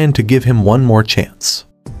Cheyenne to give him one more chance.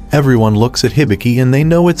 Everyone looks at Hibiki and they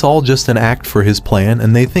know it's all just an act for his plan,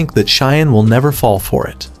 and they think that Cheyenne will never fall for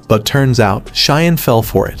it. But turns out, Cheyenne fell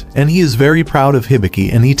for it, and he is very proud of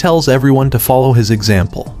Hibiki and he tells everyone to follow his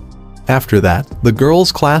example. After that, the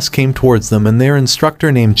girls' class came towards them and their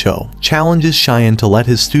instructor named Cho challenges Cheyenne to let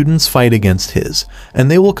his students fight against his,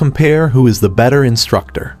 and they will compare who is the better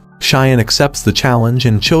instructor. Cheyenne accepts the challenge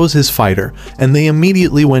and chose his fighter, and they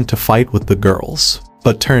immediately went to fight with the girls.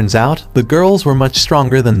 But turns out, the girls were much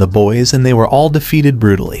stronger than the boys and they were all defeated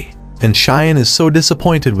brutally. And Cheyenne is so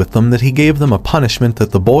disappointed with them that he gave them a punishment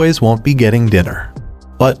that the boys won't be getting dinner.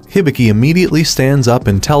 But Hibiki immediately stands up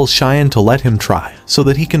and tells Cheyenne to let him try, so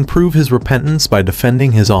that he can prove his repentance by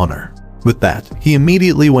defending his honor. With that, he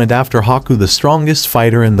immediately went after Haku, the strongest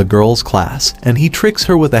fighter in the girls' class, and he tricks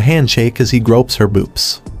her with a handshake as he gropes her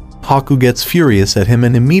boobs. Haku gets furious at him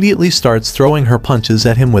and immediately starts throwing her punches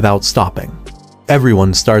at him without stopping.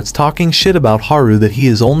 Everyone starts talking shit about Haru, that he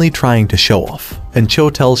is only trying to show off, and Cho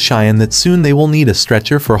tells Cheyenne that soon they will need a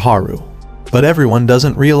stretcher for Haru. But everyone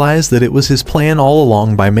doesn't realize that it was his plan all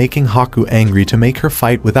along by making Haku angry to make her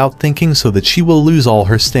fight without thinking so that she will lose all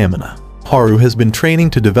her stamina. Haru has been training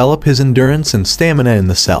to develop his endurance and stamina in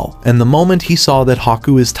the cell, and the moment he saw that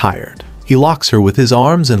Haku is tired, he locks her with his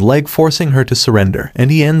arms and leg, forcing her to surrender,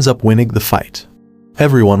 and he ends up winning the fight.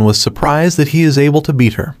 Everyone was surprised that he is able to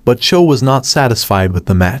beat her, but Cho was not satisfied with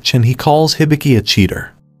the match and he calls Hibiki a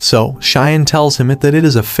cheater. So, Cheyenne tells him that it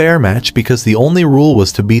is a fair match because the only rule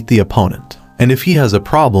was to beat the opponent. And if he has a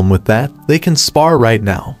problem with that, they can spar right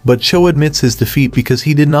now, but Cho admits his defeat because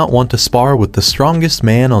he did not want to spar with the strongest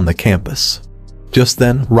man on the campus. Just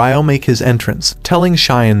then, Ryo makes his entrance, telling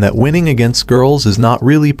Cheyenne that winning against girls is not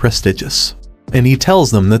really prestigious. And he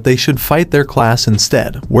tells them that they should fight their class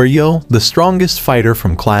instead, where Yo, the strongest fighter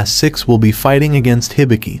from class 6, will be fighting against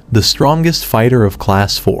Hibiki, the strongest fighter of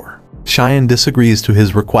class 4. Cheyenne disagrees to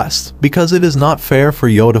his request, because it is not fair for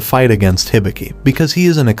Yo to fight against Hibiki, because he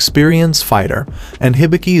is an experienced fighter, and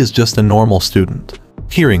Hibiki is just a normal student.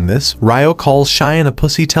 Hearing this, Ryo calls Cheyenne a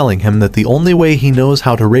pussy, telling him that the only way he knows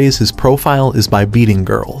how to raise his profile is by beating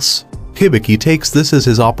girls. Hibiki takes this as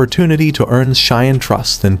his opportunity to earn Cheyenne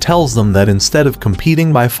trust and tells them that instead of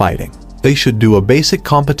competing by fighting, they should do a basic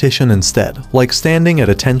competition instead, like standing at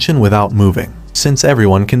attention without moving, since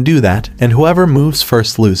everyone can do that, and whoever moves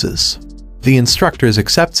first loses. The instructors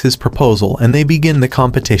accepts his proposal and they begin the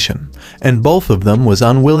competition, and both of them was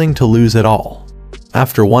unwilling to lose at all.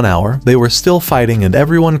 After 1 hour, they were still fighting and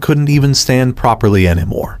everyone couldn't even stand properly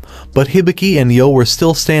anymore, but Hibiki and Yo were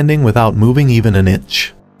still standing without moving even an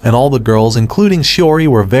inch. And all the girls, including Shiori,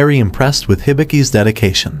 were very impressed with Hibiki's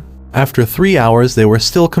dedication. After 3 hours they were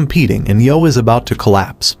still competing and Yo is about to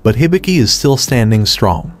collapse, but Hibiki is still standing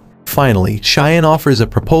strong. Finally, Cheyenne offers a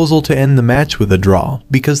proposal to end the match with a draw,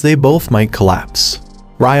 because they both might collapse.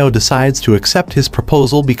 Ryo decides to accept his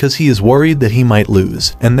proposal because he is worried that he might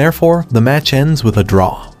lose, and therefore, the match ends with a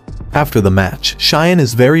draw. After the match, Cheyenne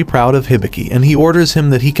is very proud of Hibiki and he orders him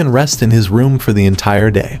that he can rest in his room for the entire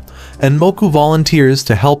day, and Moku volunteers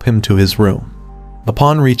to help him to his room.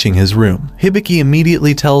 Upon reaching his room, Hibiki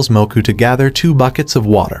immediately tells Moku to gather 2 buckets of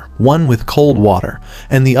water, one with cold water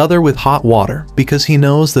and the other with hot water, because he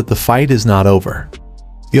knows that the fight is not over.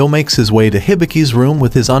 Yo makes his way to Hibiki's room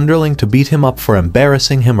with his underling to beat him up for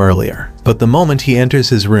embarrassing him earlier. But the moment he enters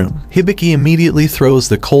his room, Hibiki immediately throws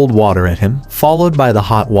the cold water at him, followed by the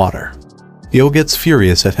hot water. Yo gets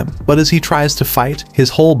furious at him, but as he tries to fight, his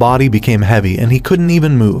whole body became heavy and he couldn't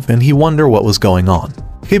even move, and he wondered what was going on.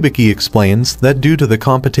 Hibiki explains that due to the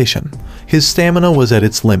competition, his stamina was at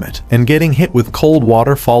its limit, and getting hit with cold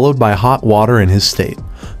water followed by hot water in his state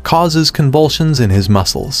causes convulsions in his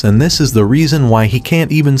muscles, and this is the reason why he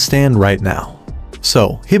can't even stand right now.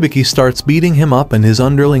 So, Hibiki starts beating him up and his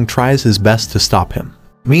underling tries his best to stop him.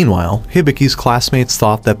 Meanwhile, Hibiki's classmates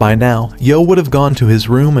thought that by now, Yo would have gone to his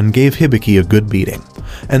room and gave Hibiki a good beating,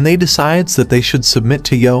 and they decides that they should submit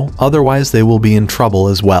to Yo, otherwise they will be in trouble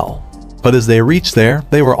as well. But as they reached there,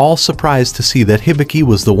 they were all surprised to see that Hibiki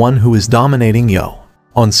was the one who is dominating Yo.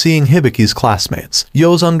 On seeing Hibiki's classmates,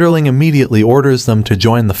 Yo's underling immediately orders them to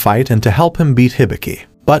join the fight and to help him beat Hibiki.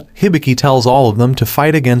 But Hibiki tells all of them to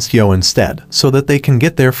fight against Yo instead, so that they can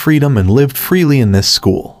get their freedom and live freely in this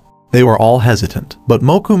school. They were all hesitant, but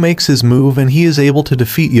Moku makes his move and he is able to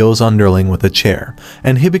defeat Yo's underling with a chair,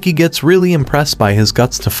 and Hibiki gets really impressed by his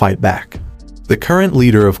guts to fight back. The current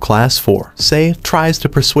leader of Class 4, Sei, tries to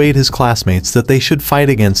persuade his classmates that they should fight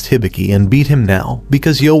against Hibiki and beat him now,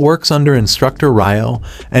 because Yo works under Instructor Ryo,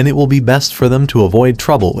 and it will be best for them to avoid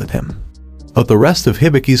trouble with him. But the rest of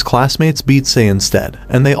Hibiki's classmates beat Sei instead,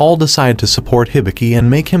 and they all decide to support Hibiki and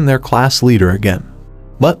make him their class leader again.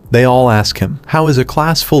 But they all ask him, how is a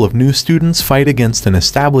class full of new students fight against an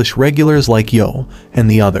established regulars like Yo and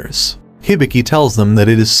the others? Hibiki tells them that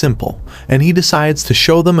it is simple, and he decides to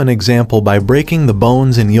show them an example by breaking the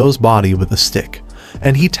bones in Yo's body with a stick.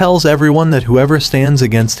 And he tells everyone that whoever stands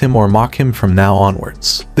against him or mock him from now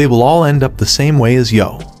onwards, they will all end up the same way as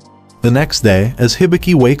Yo. The next day, as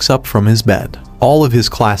Hibiki wakes up from his bed, all of his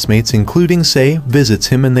classmates including Sei visits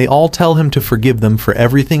him and they all tell him to forgive them for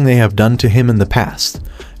everything they have done to him in the past,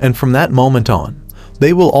 and from that moment on,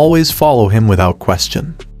 they will always follow him without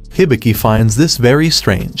question. Hibiki finds this very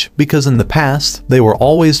strange, because in the past, they were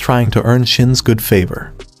always trying to earn Shin's good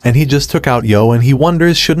favor. And he just took out Yo and he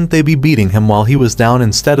wonders shouldn't they be beating him while he was down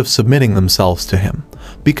instead of submitting themselves to him,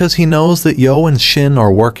 because he knows that Yo and Shin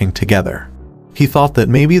are working together. He thought that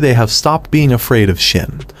maybe they have stopped being afraid of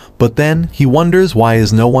Shin, but then he wonders why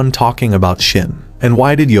is no one talking about Shin, and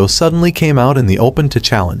why did Yo suddenly came out in the open to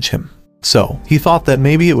challenge him. So, he thought that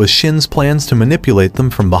maybe it was Shin's plans to manipulate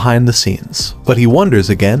them from behind the scenes. But he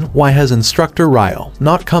wonders again, why has Instructor Ryo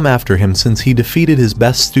not come after him since he defeated his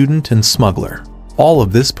best student and smuggler? All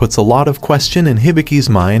of this puts a lot of question in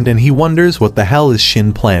Hibiki's mind and he wonders what the hell is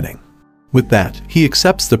Shin planning. With that, he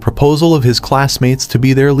accepts the proposal of his classmates to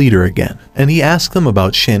be their leader again, and he asks them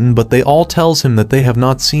about Shin, but they all tells him that they have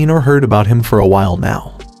not seen or heard about him for a while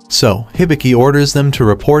now. So, Hibiki orders them to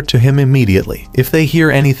report to him immediately if they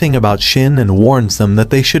hear anything about Shin and warns them that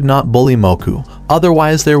they should not bully Moku,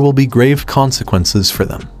 otherwise there will be grave consequences for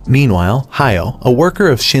them. Meanwhile, Hayo, a worker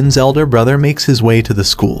of Shin's elder brother, makes his way to the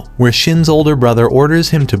school, where Shin's older brother orders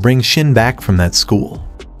him to bring Shin back from that school.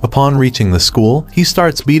 Upon reaching the school, he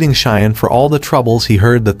starts beating Cheyenne for all the troubles he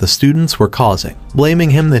heard that the students were causing, blaming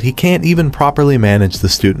him that he can't even properly manage the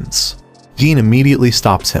students. Jean immediately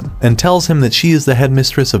stops him and tells him that she is the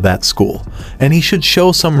headmistress of that school, and he should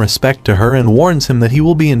show some respect to her, and warns him that he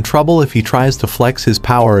will be in trouble if he tries to flex his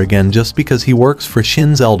power again just because he works for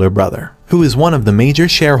Shin's elder brother, who is one of the major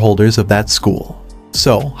shareholders of that school.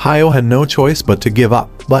 So, Hayo had no choice but to give up,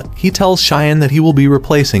 but he tells Cheyenne that he will be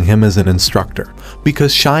replacing him as an instructor,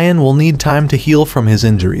 because Cheyenne will need time to heal from his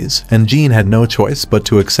injuries, and Jean had no choice but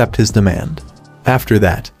to accept his demand. After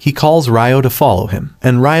that, he calls Ryo to follow him,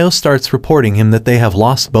 and Ryo starts reporting him that they have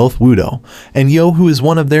lost both Wudo and Yo, who is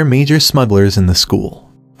one of their major smugglers in the school.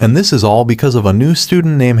 And this is all because of a new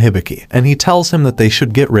student named Hibiki, and he tells him that they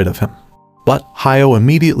should get rid of him. But Hayo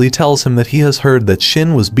immediately tells him that he has heard that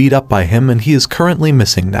Shin was beat up by him and he is currently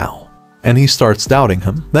missing now. And he starts doubting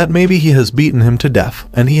him, that maybe he has beaten him to death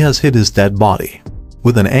and he has hid his dead body.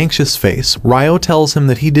 With an anxious face, Ryo tells him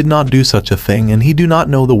that he did not do such a thing and he do not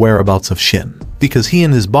know the whereabouts of Shin, because he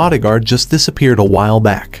and his bodyguard just disappeared a while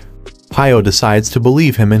back. Hayo decides to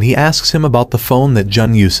believe him and he asks him about the phone that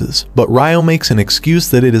Jun uses, but Ryo makes an excuse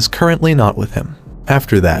that it is currently not with him.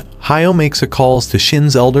 After that, Hayo makes a calls to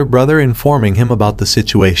Shin's elder brother informing him about the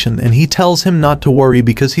situation, and he tells him not to worry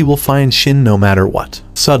because he will find Shin no matter what.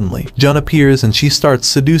 Suddenly, Jun appears and she starts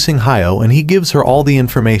seducing Hayo, and he gives her all the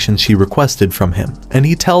information she requested from him, and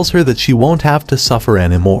he tells her that she won't have to suffer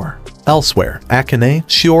anymore. Elsewhere, Akane,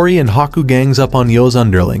 Shiori and Haku gangs up on Yo's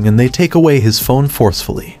underling and they take away his phone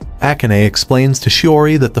forcefully. Akane explains to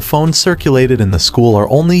Shiori that the phones circulated in the school are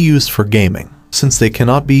only used for gaming, since they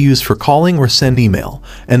cannot be used for calling or send email,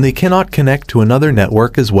 and they cannot connect to another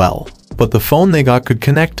network as well. But the phone they got could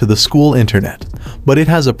connect to the school internet, but it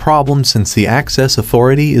has a problem since the access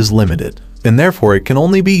authority is limited, and therefore it can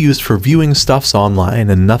only be used for viewing stuffs online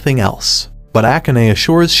and nothing else. But Akane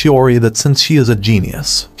assures Shiori that since she is a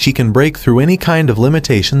genius, she can break through any kind of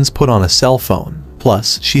limitations put on a cell phone.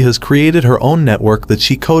 Plus, she has created her own network that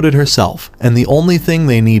she coded herself, and the only thing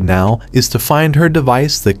they need now is to find her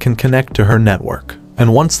device that can connect to her network.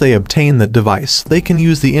 And once they obtain that device, they can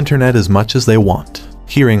use the internet as much as they want.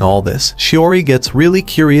 Hearing all this, Shiori gets really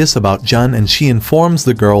curious about Jun, and she informs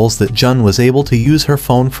the girls that Jun was able to use her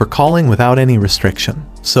phone for calling without any restriction.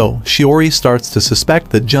 So, Shiori starts to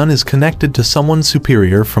suspect that Jun is connected to someone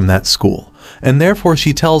superior from that school, and therefore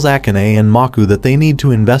she tells Akane and Maku that they need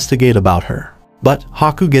to investigate about her. But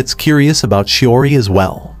Haku gets curious about Shiori as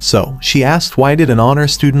well, so she asked why did an honor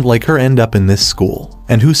student like her end up in this school,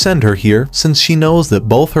 and who sent her here since she knows that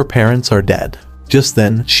both her parents are dead. Just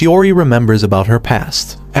then, Shiori remembers about her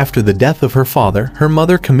past. After the death of her father, her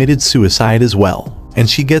mother committed suicide as well, and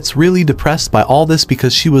she gets really depressed by all this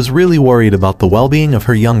because she was really worried about the well-being of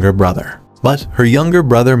her younger brother. But her younger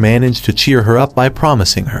brother managed to cheer her up by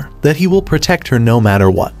promising her that he will protect her no matter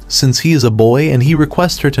what, since he is a boy, and he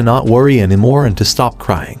requests her to not worry anymore and to stop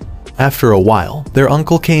crying. After a while, their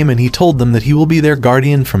uncle came and he told them that he will be their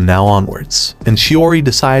guardian from now onwards, and Shiori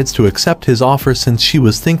decides to accept his offer since she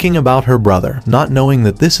was thinking about her brother, not knowing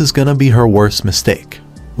that this is gonna be her worst mistake.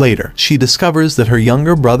 Later, she discovers that her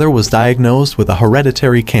younger brother was diagnosed with a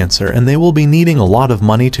hereditary cancer and they will be needing a lot of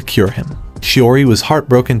money to cure him. Shiori was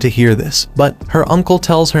heartbroken to hear this, but her uncle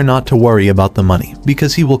tells her not to worry about the money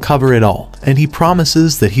because he will cover it all, and he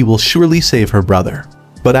promises that he will surely save her brother.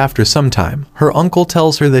 But after some time, her uncle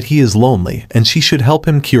tells her that he is lonely and she should help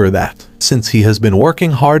him cure that, since he has been working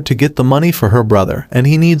hard to get the money for her brother and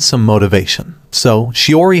he needs some motivation. So,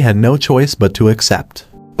 Shiori had no choice but to accept.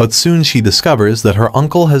 But soon she discovers that her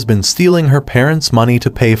uncle has been stealing her parents' money to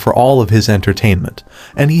pay for all of his entertainment,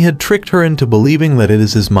 and he had tricked her into believing that it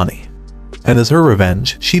is his money. And as her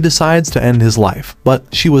revenge, she decides to end his life, but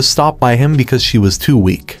she was stopped by him because she was too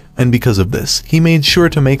weak. And because of this, he made sure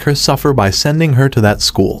to make her suffer by sending her to that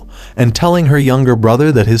school, and telling her younger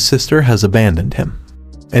brother that his sister has abandoned him.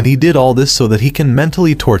 And he did all this so that he can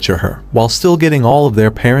mentally torture her, while still getting all of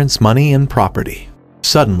their parents' money and property.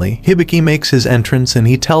 Suddenly, Hibiki makes his entrance and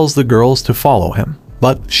he tells the girls to follow him.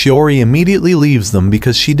 But Shiori immediately leaves them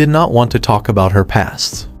because she did not want to talk about her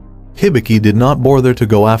past. Hibiki did not bother to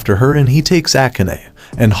go after her, and he takes Akane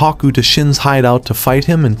and Haku to Shin's hideout to fight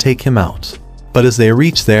him and take him out. But as they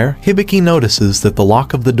reach there, Hibiki notices that the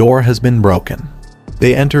lock of the door has been broken.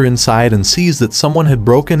 They enter inside and sees that someone had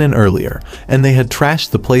broken in earlier, and they had trashed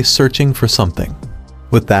the place searching for something.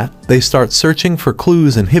 With that, they start searching for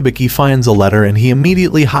clues, and Hibiki finds a letter and he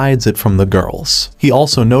immediately hides it from the girls. He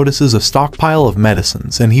also notices a stockpile of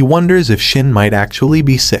medicines and he wonders if Shin might actually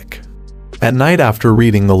be sick. At night, after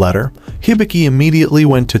reading the letter, Hibiki immediately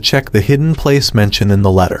went to check the hidden place mentioned in the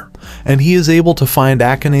letter, and he is able to find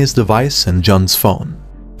Akane's device and Jun's phone.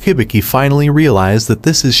 Hibiki finally realized that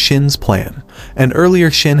this is Shin's plan, and earlier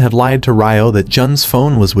Shin had lied to Ryo that Jun's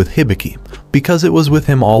phone was with Hibiki, because it was with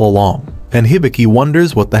him all along, and Hibiki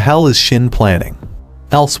wonders what the hell is Shin planning.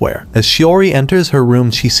 Elsewhere, as Shiori enters her room,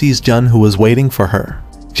 she sees Jun, who was waiting for her.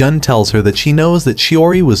 Jun tells her that she knows that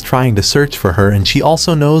Shiori was trying to search for her, and she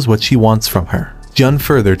also knows what she wants from her. Jun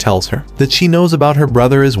further tells her that she knows about her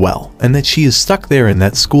brother as well, and that she is stuck there in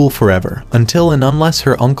that school forever, until and unless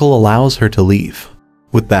her uncle allows her to leave.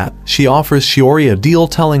 With that, she offers Shiori a deal,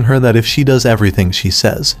 telling her that if she does everything she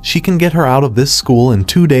says, she can get her out of this school in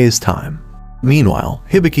 2 days' time. Meanwhile,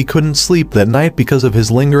 Hibiki couldn't sleep that night because of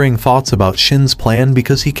his lingering thoughts about Shin's plan,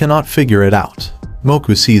 because he cannot figure it out.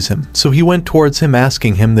 Moku sees him, so he went towards him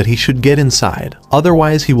asking him that he should get inside,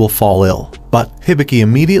 otherwise he will fall ill. But Hibiki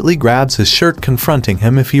immediately grabs his shirt, confronting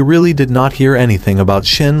him if he really did not hear anything about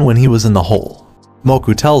Shin when he was in the hole.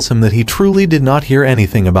 Moku tells him that he truly did not hear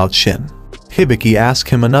anything about Shin. Hibiki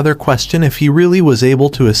asks him another question, if he really was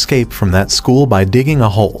able to escape from that school by digging a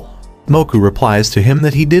hole. Moku replies to him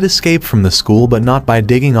that he did escape from the school, but not by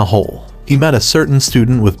digging a hole. He met a certain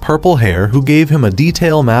student with purple hair who gave him a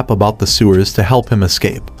detailed map about the sewers to help him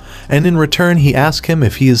escape, and in return he asks him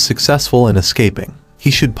if he is successful in escaping, he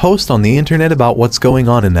should post on the internet about what's going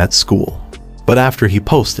on in that school. But after he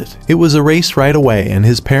posted, it was erased right away, and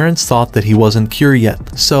his parents thought that he wasn't cured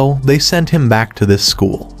yet, so they sent him back to this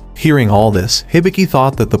school. Hearing all this, Hibiki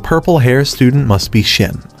thought that the purple-haired student must be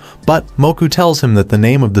Shin. But Moku tells him that the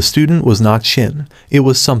name of the student was not Shin, it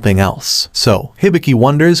was something else. So, Hibiki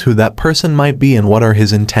wonders who that person might be and what are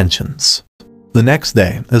his intentions. The next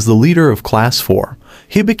day, as the leader of Class 4,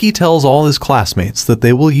 Hibiki tells all his classmates that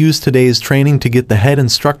they will use today's training to get the head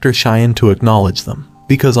instructor Cheyenne to acknowledge them.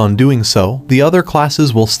 Because on doing so, the other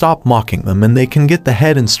classes will stop mocking them and they can get the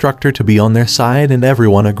head instructor to be on their side, and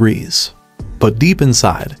everyone agrees. But deep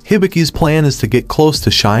inside, Hibiki's plan is to get close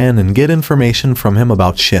to Cheyenne and get information from him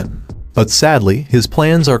about Shin. But sadly, his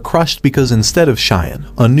plans are crushed because instead of Cheyenne,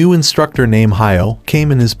 a new instructor named Hayo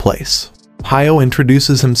came in his place. Hayo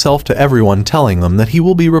introduces himself to everyone, telling them that he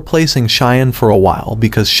will be replacing Cheyenne for a while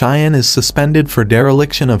because Cheyenne is suspended for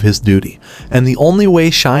dereliction of his duty, and the only way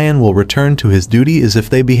Cheyenne will return to his duty is if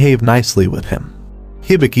they behave nicely with him.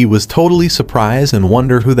 Hibiki was totally surprised and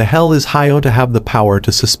wondered who the hell is Hayo to have the power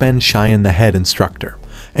to suspend Cheyenne, the head instructor,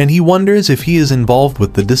 and he wonders if he is involved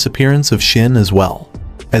with the disappearance of Shin as well.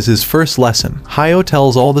 As his first lesson, Hayo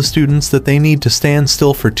tells all the students that they need to stand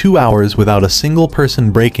still for 2 hours without a single person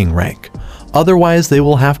breaking rank, otherwise they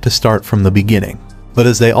will have to start from the beginning. But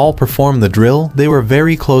as they all perform the drill, they were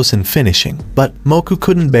very close in finishing, but Moku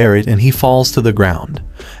couldn't bear it and he falls to the ground,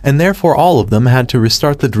 and therefore all of them had to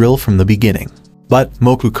restart the drill from the beginning. But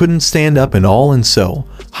Moku couldn't stand up and all, and so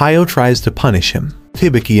Hayo tries to punish him.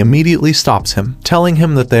 Hibiki immediately stops him, telling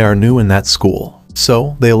him that they are new in that school,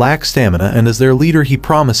 so they lack stamina, and as their leader he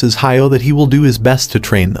promises Hayo that he will do his best to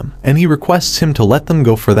train them, and he requests him to let them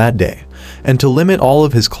go for that day, and to limit all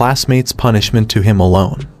of his classmates' punishment to him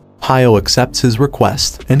alone. Hayo accepts his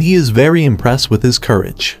request, and he is very impressed with his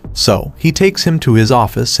courage, so he takes him to his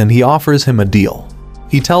office and he offers him a deal.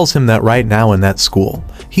 He tells him that right now in that school,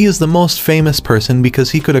 he is the most famous person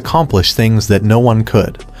because he could accomplish things that no one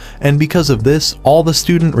could, and because of this, all the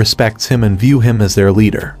student respects him and view him as their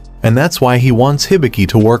leader. And that's why he wants Hibiki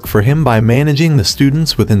to work for him by managing the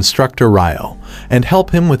students with instructor Ryo, and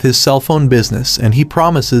help him with his cell phone business, and he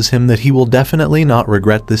promises him that he will definitely not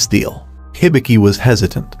regret this deal. Hibiki was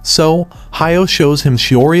hesitant, so Hayo shows him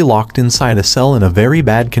Shiori locked inside a cell in a very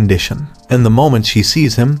bad condition, and the moment she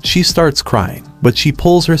sees him, she starts crying, but she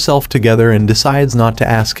pulls herself together and decides not to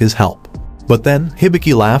ask his help. But then,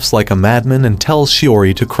 Hibiki laughs like a madman and tells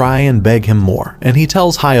Shiori to cry and beg him more, and he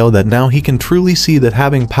tells Hayo that now he can truly see that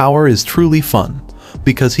having power is truly fun,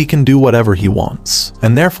 because he can do whatever he wants,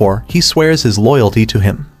 and therefore, he swears his loyalty to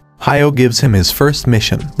him. Hayo gives him his first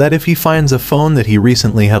mission, that if he finds a phone that he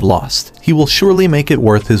recently had lost, he will surely make it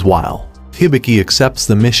worth his while. Hibiki accepts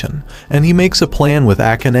the mission, and he makes a plan with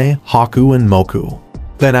Akane, Haku, and Moku.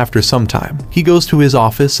 Then after some time, he goes to his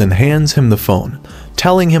office and hands him the phone,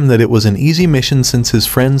 telling him that it was an easy mission since his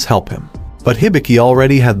friends help him. But Hibiki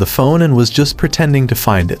already had the phone and was just pretending to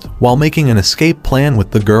find it, while making an escape plan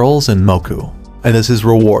with the girls and Moku. And as his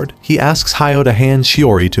reward, he asks Hayo to hand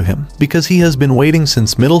Shiori to him, because he has been waiting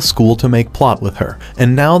since middle school to make plot with her,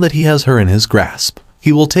 and now that he has her in his grasp,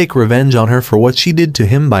 he will take revenge on her for what she did to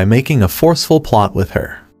him by making a forceful plot with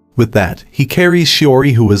her. With that, he carries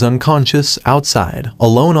Shiori, who is unconscious, outside,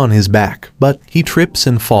 alone on his back, but he trips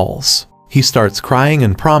and falls. He starts crying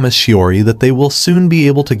and promises Shiori that they will soon be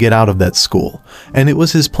able to get out of that school, and it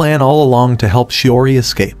was his plan all along to help Shiori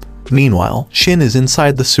escape. Meanwhile, Shin is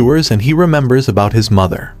inside the sewers and he remembers about his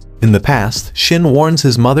mother. In the past, Shin warns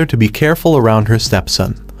his mother to be careful around her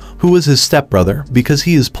stepson, who is his stepbrother, because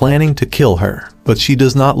he is planning to kill her. But she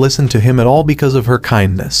does not listen to him at all because of her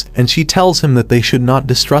kindness, and she tells him that they should not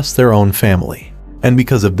distrust their own family. And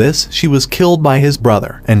because of this, she was killed by his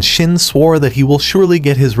brother, and Shin swore that he will surely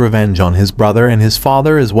get his revenge on his brother and his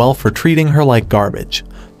father as well for treating her like garbage,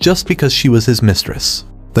 just because she was his mistress.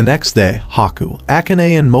 The next day, Haku,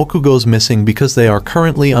 Akane, and Moku goes missing because they are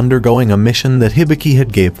currently undergoing a mission that Hibiki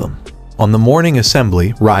had gave them. On the morning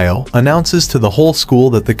assembly, Ryo announces to the whole school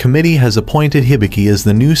that the committee has appointed Hibiki as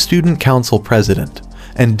the new student council president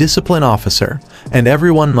and discipline officer, and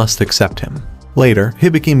everyone must accept him. Later,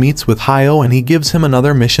 Hibiki meets with Hayo and he gives him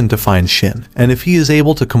another mission to find Shin, and if he is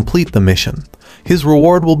able to complete the mission, his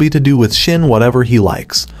reward will be to do with Shin whatever he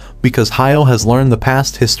likes, because Hayo has learned the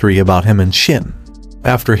past history about him and Shin.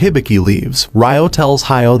 After Hibiki leaves, Ryo tells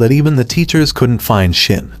Hayo that even the teachers couldn't find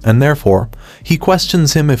Shin, and therefore, he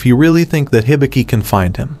questions him if he really thinks that Hibiki can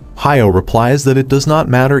find him. Hayo replies that it does not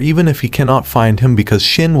matter even if he cannot find him because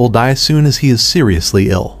Shin will die soon as he is seriously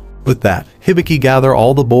ill. With that, Hibiki gathers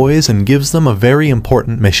all the boys and gives them a very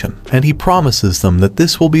important mission, and he promises them that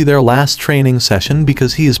this will be their last training session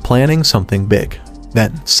because he is planning something big.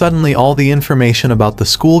 Then, suddenly all the information about the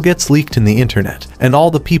school gets leaked in the internet, and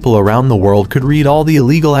all the people around the world could read all the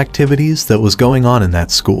illegal activities that was going on in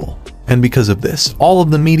that school. And because of this, all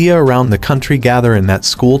of the media around the country gather in that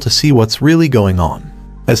school to see what's really going on.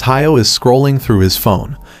 As Hayo is scrolling through his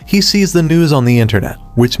phone, he sees the news on the internet,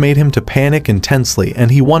 which made him to panic intensely,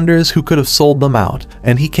 and he wonders who could have sold them out,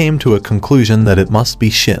 and he came to a conclusion that it must be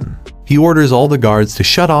Shin. He orders all the guards to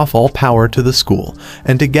shut off all power to the school,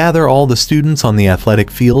 and to gather all the students on the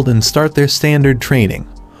athletic field and start their standard training,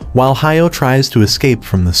 while Hayo tries to escape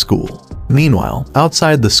from the school. Meanwhile,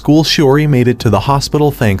 outside the school, Shiori made it to the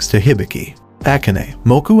hospital thanks to Hibiki. Akane,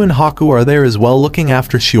 Moku and Haku are there as well, looking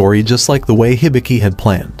after Shiori just like the way Hibiki had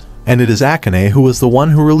planned. And it is Akane who was the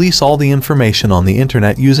one who released all the information on the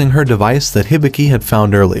internet using her device that Hibiki had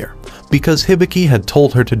found earlier, because Hibiki had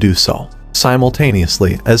told her to do so.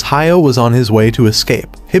 Simultaneously, as Hayo was on his way to escape,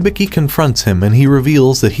 Hibiki confronts him and he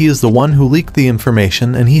reveals that he is the one who leaked the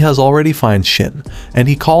information and he has already found Shin, and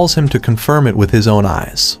he calls him to confirm it with his own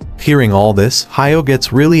eyes. Hearing all this, Hayo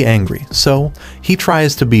gets really angry, so he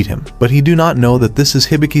tries to beat him, but he do not know that this is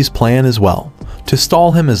Hibiki's plan as well, to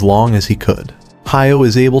stall him as long as he could. Hayo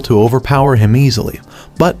is able to overpower him easily,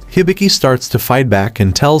 but Hibiki starts to fight back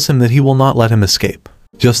and tells him that he will not let him escape.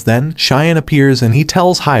 Just then, Cheyenne appears and he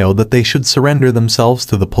tells Hayo that they should surrender themselves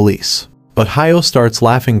to the police. But Hayo starts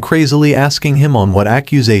laughing crazily, asking him on what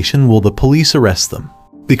accusation will the police arrest them.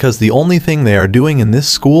 Because the only thing they are doing in this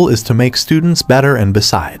school is to make students better, and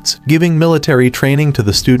besides, giving military training to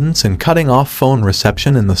the students and cutting off phone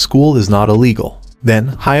reception in the school is not illegal. Then,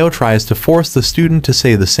 Hayo tries to force the student to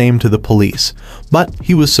say the same to the police, but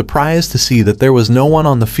he was surprised to see that there was no one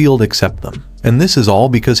on the field except them. And this is all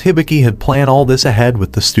because Hibiki had planned all this ahead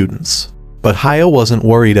with the students. But Hayo wasn't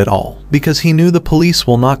worried at all, because he knew the police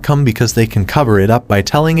will not come because they can cover it up by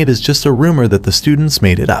telling it is just a rumor that the students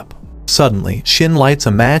made it up. Suddenly, Shin lights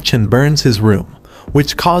a match and burns his room,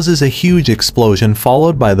 which causes a huge explosion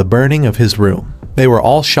followed by the burning of his room. They were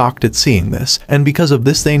all shocked at seeing this, and because of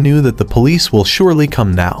this they knew that the police will surely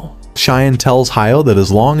come now. Cheyenne tells Hayo that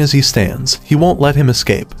as long as he stands, he won't let him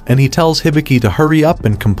escape, and he tells Hibiki to hurry up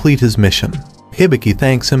and complete his mission. Hibiki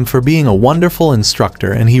thanks him for being a wonderful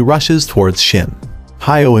instructor and he rushes towards Shin.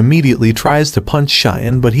 Hayo immediately tries to punch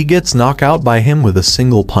Cheyenne, but he gets knocked out by him with a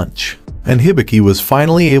single punch. And Hibiki was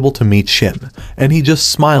finally able to meet Shin, and he just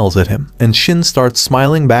smiles at him, and Shin starts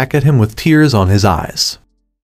smiling back at him with tears on his eyes.